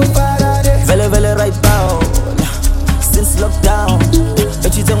up, oh Faraday. Vele right now, since lockdown,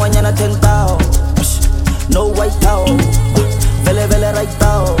 but you think when you're not 10,000, no white out. Vele right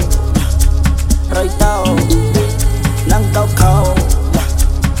now, lang cow,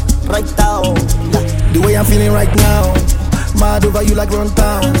 right now. The way I'm feeling right now, mad over you like run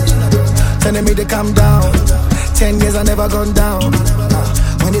town, telling me to calm down. 10 years I never gone down.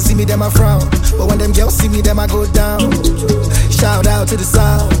 When they see me, them I frown. But when them girls see me, them I go down. Shout out to the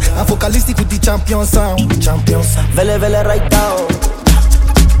sound. I'm focalistic with the champion sound. Vele right now.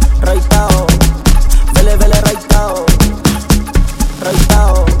 Vele right now. Vele right now. Right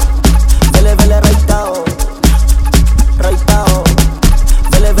now. Vele right now. Right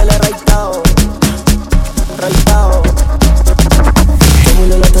now.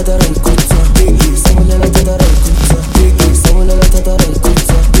 Sabole la tatara ikutwa, gigi. Sabole la tatara ikutwa, gigi. Sabole la tatara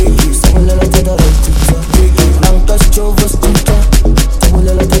ikutwa, gigi. Sabole la tatara ikutwa, gigi. Nankas chova stuta.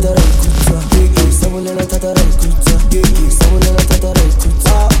 Sabole la tatara ikutwa, gigi. Sabole la tatara ikutwa, gigi. Sabole la tatara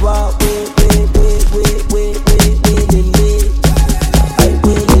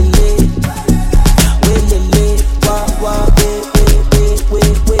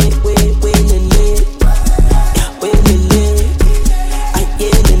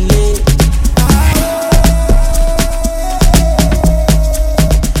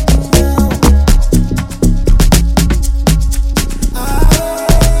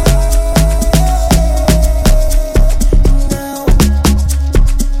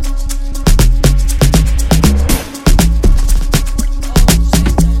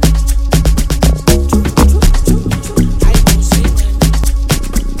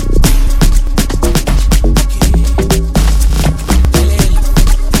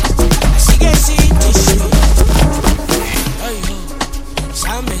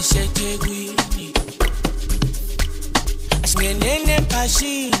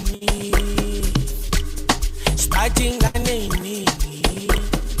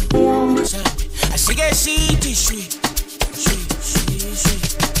get shit, sweet.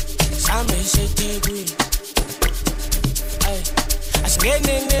 Some shit, good. I spend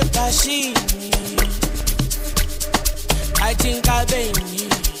in the passion. I think I've been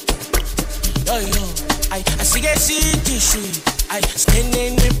yo. I see get shit, sweet. I spend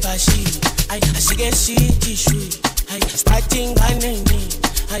in the passion. I see get shit, sweet. I starting my name.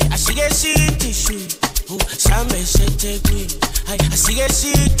 I see get shit, sweet. Oh, some shit, good. I see get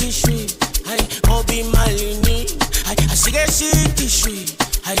shit, sweet. I Obi Malini. I see get shit, sweet.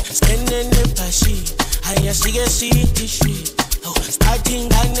 I spending the passion. I see get shit, sweet. Oh, starting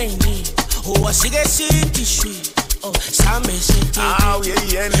my name. Oh, I see get shit, sweet. Oh, some shit. Oh,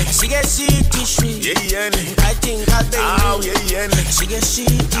 yeah. I see get shit, sweet. Yeah. I think I've been. Oh, yeah. I see get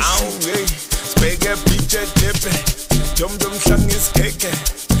shit, oh, yeah. Spega picha tepe. Dum sang is keke.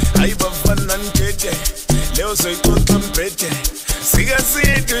 I bafan and keke. Leo soy tu tampete. Siga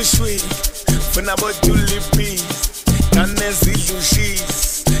siete sweet. Funa about you lippy. Cannes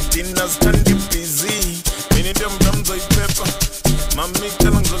illushis. Dinner standing busy. Mini dum soy pepper. Mami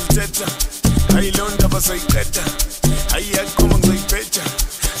talang soy teta. I learned about soy teta. I had come on soy pecha.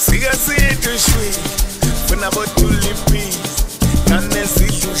 Siga siete sweet. Funa about you lippy. Cannes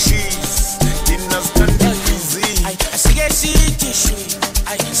illushis. Dinner standing busy. I see get shit, sweet.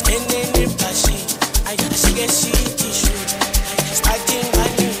 I spending the passion. I see get shit, sweet. I starting my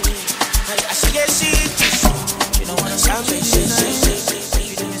name. I see get shit, sweet. You know what I'm saying?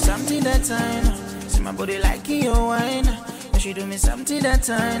 She do me something that time. See my body like your wine. But she do me something that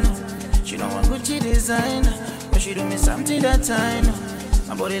time. She don't want Gucci design. But she do me something that time.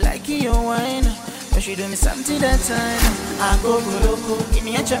 My body like your wine. But she do me something that time. I go loco. Give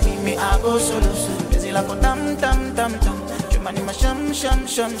me a chop, me I go solo. Busy like a tam. Money my sham. I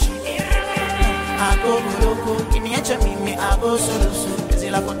go loco, give me a chop, me I go solo. Busy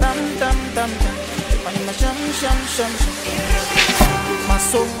like a tam. Money my sham. My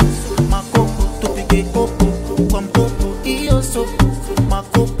soul, my coco, to pique popo, popo, io so. My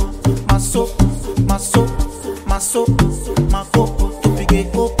coco, my soul, my coco, to pique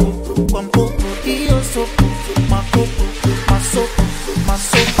popo, popo, io so. My coco, my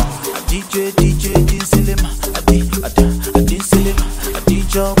soul. DJ, Dinsilema, Dinsilema,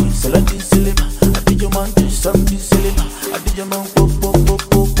 DJ, Winsela, Dinsilema, DJ Man, Sam, Dinsilema, DJ Man, Dinsilema,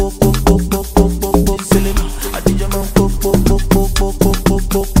 DJ Man,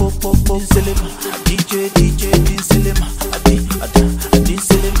 Dinsilema, DJ, Dinsilema,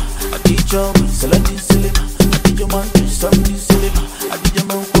 Dinsilema, DJ, Winsela, Dinsilema, DJ Man, Sam, Dinsilema, DJ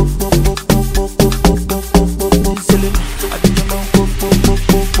Man,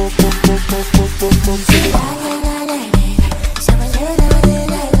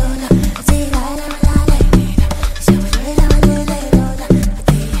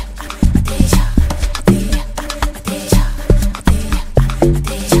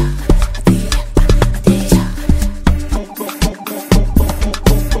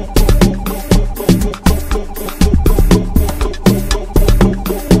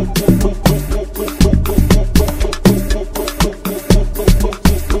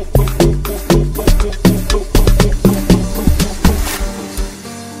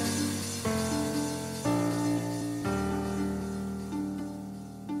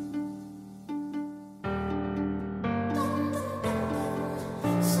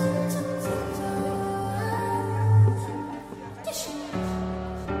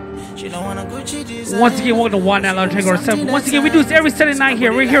 Once again, welcome to One Night Lounge Hangover 7. Once again, we do this every Sunday night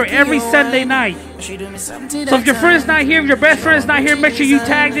here. We're here every Sunday night. So if your friend's not here, if your best friend's not here, make sure you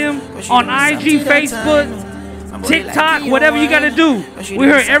tag them on IG, Facebook, TikTok, whatever you gotta do.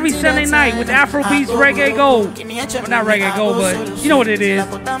 We're here every Sunday night with Afrobeats, Reggae Gold. Well, not Reggae Gold, but you know what it is.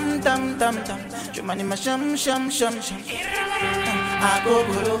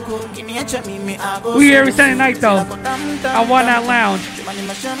 We here every Sunday night though. I One Night Lounge.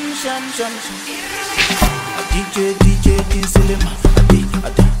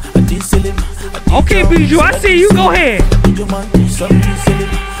 Okay, Bijou, I see you. Go ahead.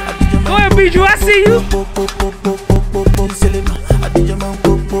 Go ahead, Bijou, I see you.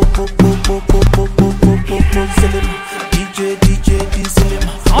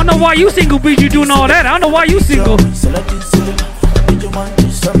 I don't know why you single, Bijou, doing all that. I don't know why you single.